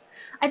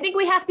 I think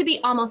we have to be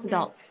almost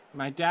adults.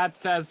 My dad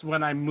says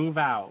when I move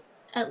out.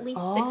 At least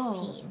Oh.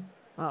 16.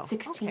 Oh, okay.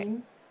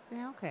 16.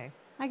 So, okay.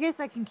 I guess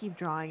I can keep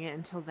drawing it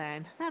until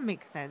then. That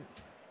makes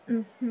sense.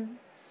 Mm-hmm.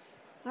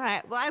 All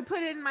right. Well, I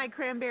put in my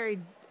cranberry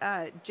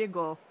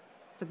jiggle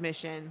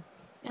submission.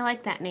 I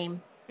like that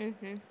name.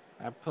 Mm-hmm.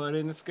 I put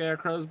in the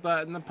scarecrow's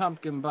butt and the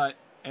pumpkin butt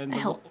and I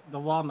the, hope- the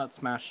walnut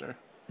smasher.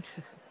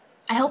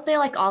 I hope they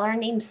like all our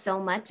names so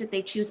much that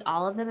they choose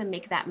all of them and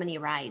make that many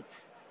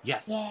rides.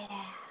 Yes. Yeah.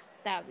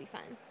 That would be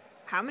fun.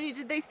 How many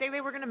did they say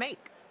they were going to make?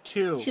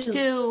 2.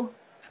 2.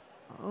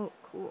 Oh,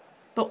 cool.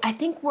 But I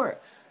think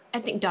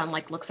Dawn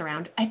like looks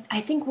around.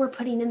 I think we're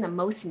putting in the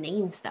most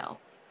names though.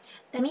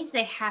 That means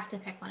they have to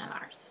pick one of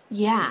ours.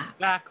 Yeah,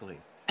 Exactly.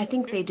 I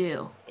think they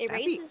do. It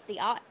That'd be- raises the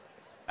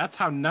odds. That's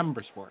how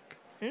numbers work.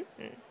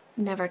 Mm-hmm.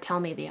 Never tell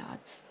me the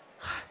odds.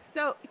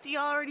 So, if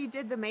y'all already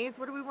did the maze,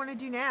 what do we want to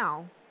do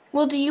now?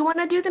 Well, do you want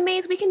to do the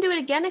maze? We can do it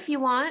again if you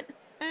want.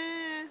 We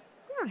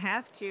don't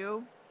have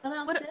to. What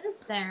else What-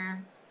 is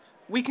there?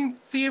 We can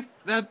see if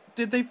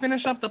did they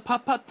finish up the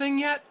putt-putt thing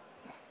yet?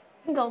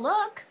 We can go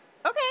look.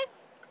 Okay.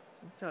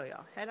 So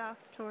y'all head off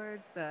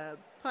towards the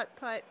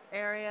putt-putt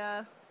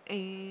area,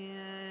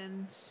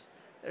 and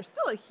there's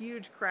still a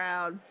huge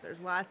crowd. There's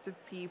lots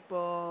of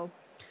people.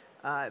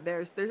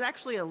 There's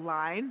actually a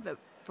line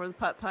for the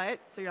putt-putt,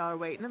 so y'all are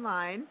waiting in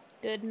line.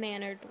 Good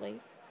manneredly.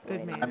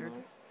 Good Waiting mannered.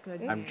 on-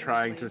 Good. I'm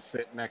trying to manneredly.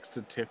 sit next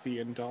to Tiffy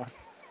and Dawn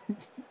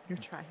You're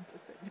trying to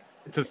sit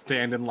next to to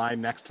stand in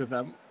line next to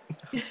them.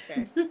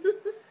 Okay.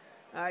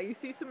 You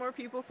see some more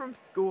people from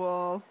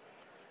school,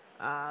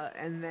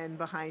 and then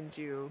behind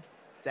you,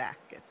 Zach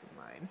gets in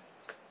line.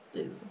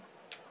 Boo.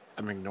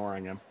 I'm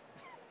ignoring him.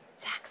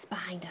 Zach's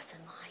behind us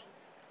in line.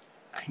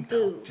 I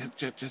know.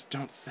 Boo. Just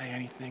don't say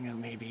anything,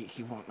 and maybe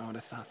he won't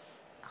notice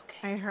us.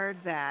 Okay. I heard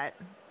that.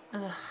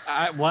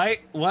 Ugh.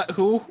 What?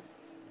 Who?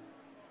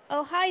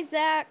 Oh, hi,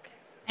 Zach.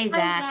 Hey, Hi,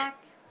 Zach.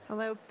 Zach.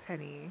 Hello,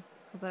 Penny.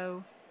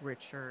 Hello,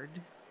 Richard.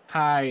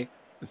 Hi,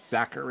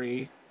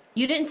 Zachary.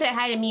 You didn't say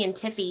hi to me and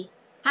Tiffy.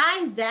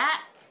 Hi,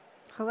 Zach.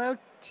 Hello,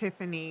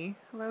 Tiffany.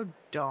 Hello,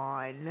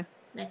 Dawn.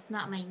 That's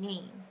not my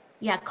name.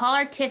 Yeah, call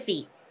her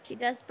Tiffy. She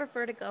does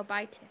prefer to go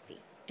by Tiffy.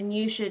 And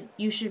you should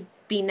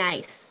be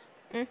nice.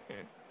 Mm-hmm.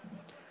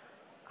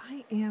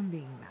 I am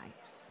being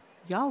nice.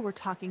 Y'all were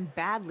talking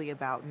badly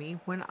about me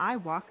when I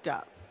walked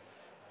up.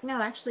 No,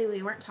 actually,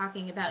 we weren't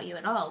talking about you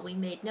at all. We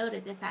made note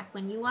of the fact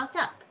when you walked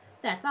up.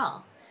 That's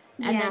all.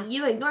 And Yeah. then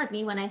you ignored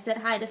me when I said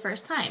hi the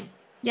first time.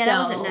 Yeah, that So,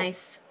 wasn't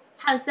nice.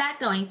 How's that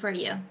going for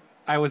you?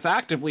 I was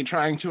actively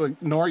trying to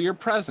ignore your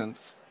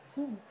presence.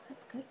 Ooh,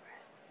 that's good.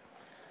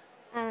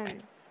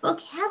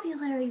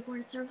 Vocabulary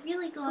words are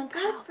really So going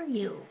good proud. for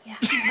you. Yeah.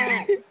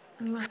 Um,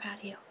 I'm real proud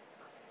of you.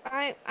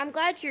 I'm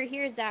glad you're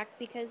here, Zach,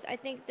 because I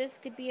think this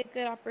could be a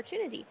good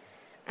opportunity.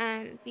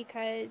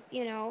 Because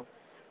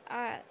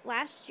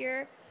last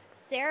year,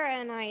 Sarah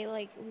and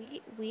I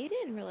we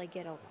didn't really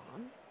get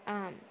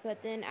along.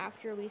 But then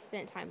after we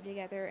spent time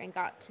together and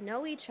got to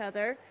know each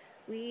other,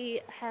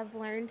 we have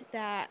learned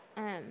that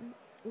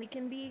we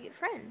can be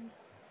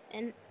friends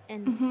and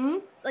Mm-hmm.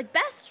 like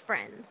best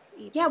friends.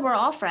 Even. Yeah, we're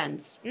all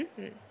friends.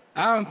 Mm-hmm.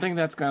 I don't think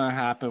that's gonna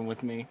happen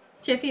with me.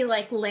 Tiffy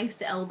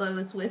links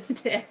elbows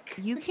with Dick.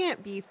 You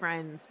can't be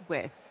friends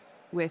with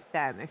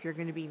them if you're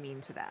going to be mean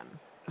to them.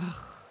 Ugh.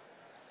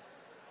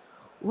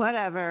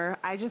 Whatever.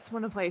 I just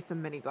want to play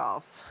some mini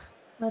golf.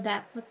 Well,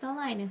 that's what the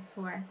line is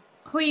for.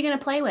 Who are you gonna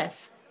play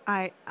with?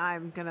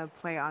 I'm going to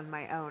play on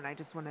my own. I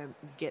just want to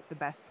get the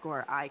best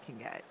score I can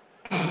get.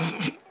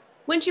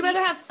 Wouldn't you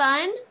rather have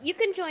fun? You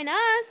can join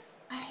us.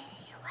 I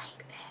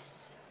like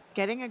this.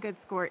 Getting a good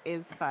score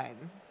is fun.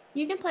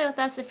 You can play with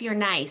us if you're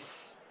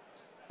nice.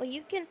 Well,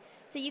 you can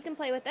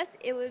play with us.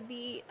 It would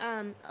be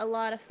a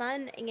lot of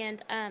fun,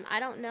 and I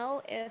don't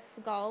know if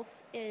golf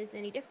is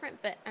any different,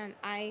 but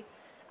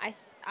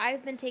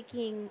I've been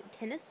taking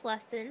tennis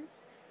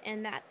lessons,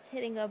 and that's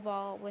hitting a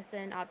ball with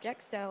an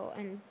object, so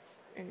and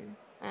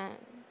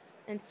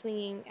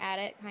swinging at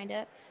it, kind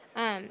of.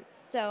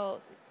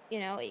 So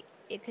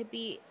it could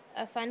be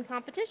a fun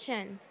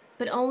competition.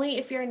 But only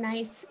if you're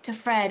nice to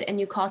Fred and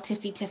you call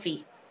Tiffy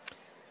Tiffy.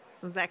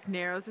 Zach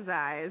narrows his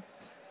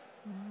eyes.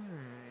 All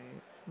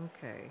right.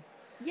 Okay.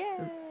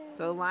 Yeah.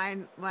 So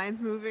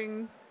line's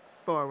moving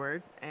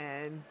forward,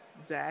 and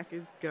Zach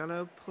is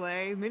gonna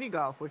play mini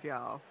golf with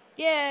y'all.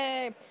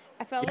 Yay!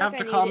 I felt You like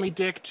have to I call needed- me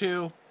Dick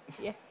too.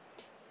 Yeah.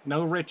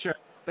 No Richard.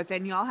 But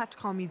then y'all have to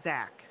call me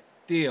Zach.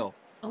 Deal.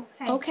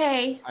 Okay.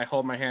 Okay. I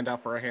hold my hand out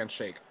for a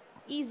handshake.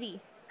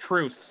 Easy.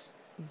 Truce.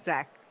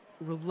 Zach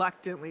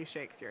reluctantly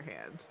shakes your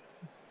hand.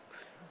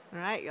 All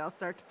right, y'all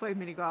start to play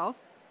mini golf.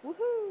 Woohoo!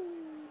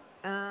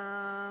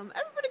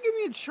 Everybody give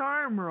me a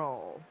charm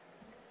roll.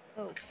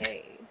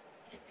 Okay.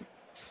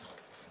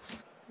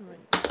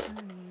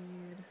 I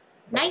need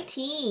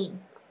 19.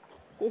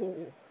 Oh,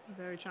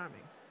 very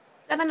charming.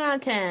 7 out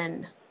of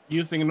 10.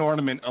 Using an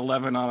ornament,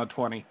 11 on a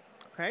 20.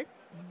 Okay.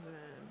 And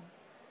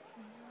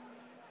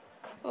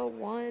A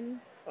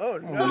 1. oh Oh,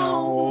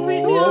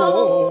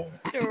 no.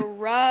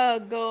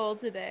 Struggle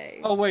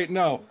today. Oh, wait,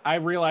 no. I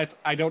realize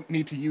I don't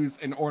need to use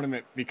an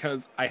ornament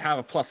because I have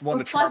a +1 Well,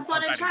 to charm. plus 1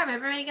 and already. charm.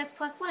 Everybody gets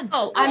 +1.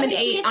 Oh, I'm an That makes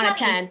me 8 on a 20.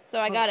 10. So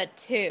I got a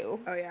 2.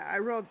 Oh yeah, I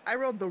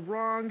rolled the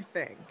wrong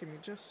thing. Give me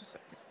just a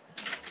second.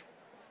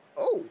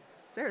 Oh,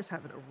 Sarah's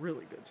having a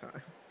really good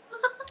time.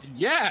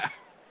 Yeah.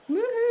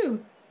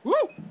 Woohoo. Woo.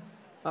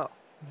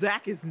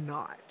 Zach is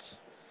not.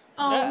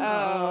 Oh,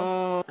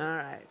 Uh-oh. All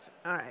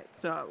right.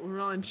 So we're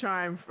rolling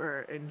charm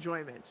for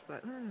enjoyment,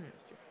 but all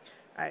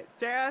right,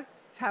 Sarah's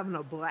having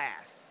a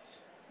blast.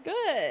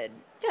 Good.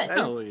 good.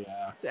 Hell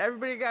yeah. So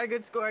everybody got a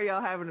good score. Y'all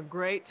having a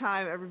great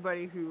time.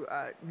 Everybody who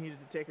needed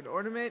to take an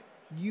ornament,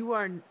 you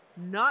are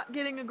not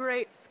getting a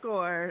great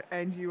score,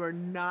 and you are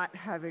not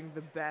having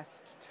the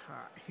best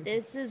time.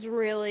 This is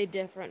really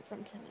different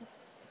from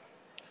tennis.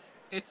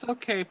 It's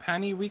okay,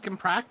 Penny. We can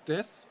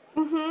practice.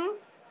 Mm-hmm.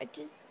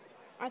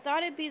 I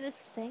thought it'd be the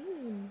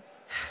same.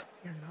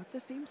 You're not the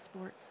same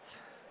sports,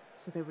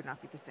 so they would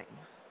not be the same.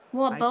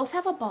 We'll I- both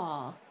have a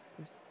ball.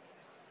 It's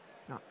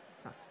not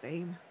the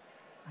same.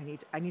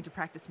 I need to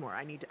practice more.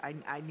 I need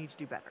to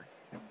do better.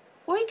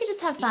 Or you could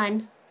just have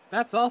fun.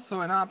 That's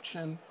also an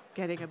option.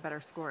 Getting a better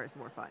score is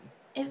more fun.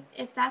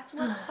 If that's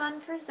what's fun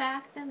for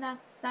Zach, then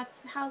that's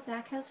how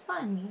Zach has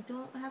fun. You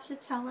don't have to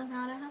tell him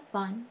how to have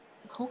fun.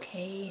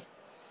 Okay.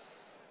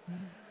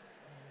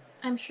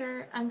 I'm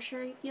sure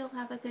you'll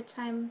have a good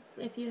time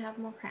if you have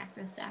more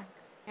practice, Zach.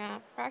 Yeah,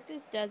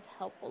 practice does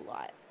help a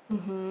lot.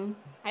 Mm-hmm.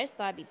 I just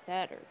thought it'd be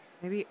better.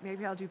 Maybe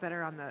I'll do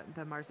better on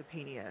the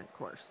Marzipania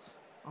course.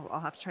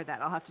 I'll have to try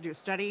that. I'll have to do a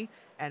study,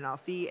 and I'll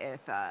see if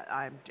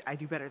I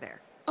do better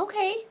there.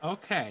 Okay.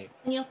 Okay.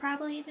 And you'll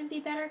probably even be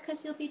better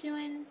because you'll be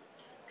doing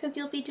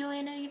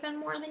it even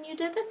more than you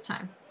did this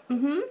time.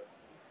 Mm-hmm.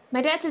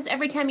 My dad says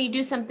every time you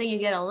do something, you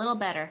get a little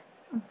better.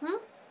 Mm-hmm.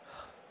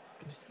 It's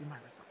gonna skew my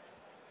results.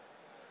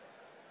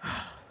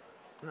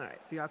 All right,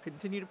 so y'all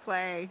continue to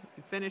play.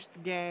 You finish the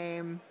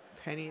game.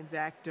 Penny and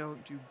Zach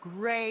don't do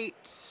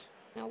great.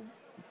 No.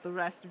 The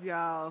rest of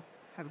y'all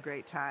have a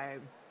great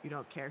time. You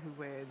don't care who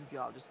wins.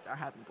 Y'all just are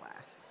having a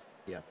blast.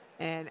 Yep.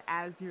 And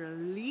as you're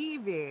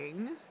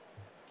leaving,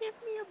 give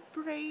me a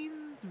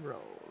brains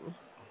roll.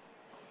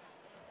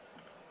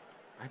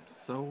 I'm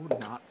so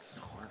not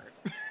smart.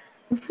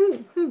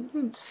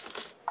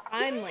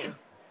 Finally.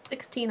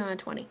 16 on a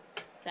 20.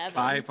 7.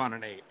 5 on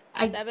an 8.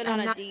 7 I'm on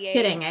a not D8.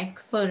 kidding. I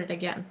exploded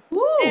again.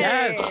 Woo!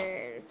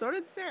 Yes. So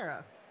did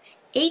Sarah.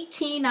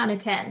 18 on a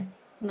 10.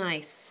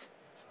 Nice.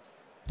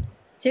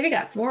 Tiffy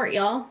got smart,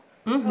 y'all.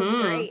 That was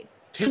Mm-hmm. great.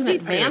 She's an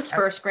advanced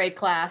first grade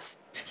class.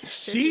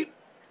 She.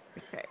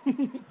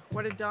 Okay.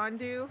 What did Dawn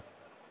do?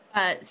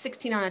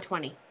 16 on a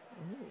 20. Ooh.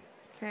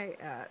 Okay.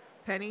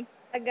 Penny.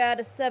 I got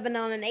a 7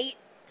 on an 8.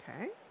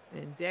 Okay.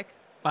 And Dick.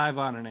 5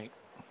 on an 8.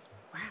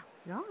 Wow.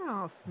 Y'all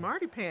are all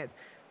smarty pants.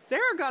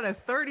 Sarah got a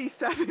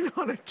 37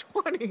 on a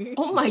 20.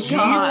 Oh my Jesus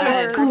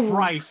god.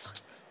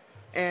 Christ.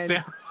 And-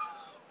 Sarah.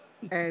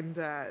 And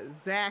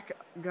Zach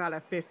got a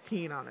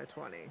 15 on a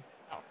 20.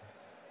 Oh.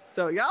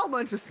 So y'all a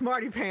bunch of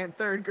smarty pant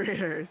third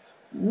graders.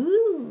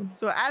 Woo.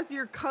 So as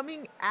you're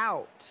coming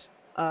out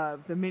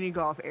of the mini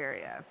golf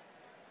area,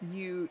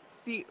 you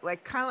see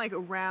kind of like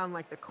around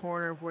like the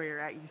corner of where you're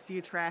at, you see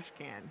a trash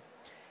can.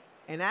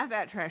 And at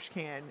that trash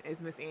can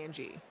is Miss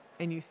Angie.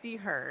 And you see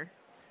her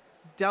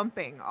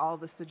dumping all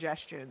the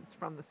suggestions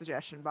from the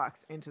suggestion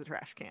box into the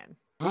trash can.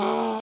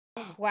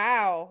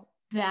 Wow.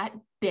 That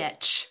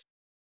bitch.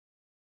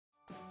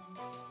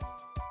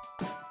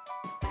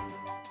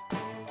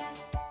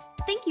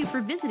 Thank you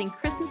for visiting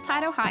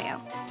Christmastide,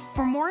 Ohio.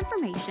 For more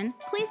information,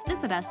 please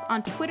visit us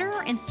on Twitter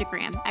or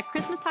Instagram at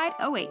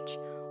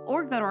ChristmastideOH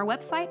or go to our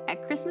website at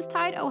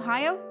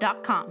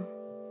ChristmastideOhio.com.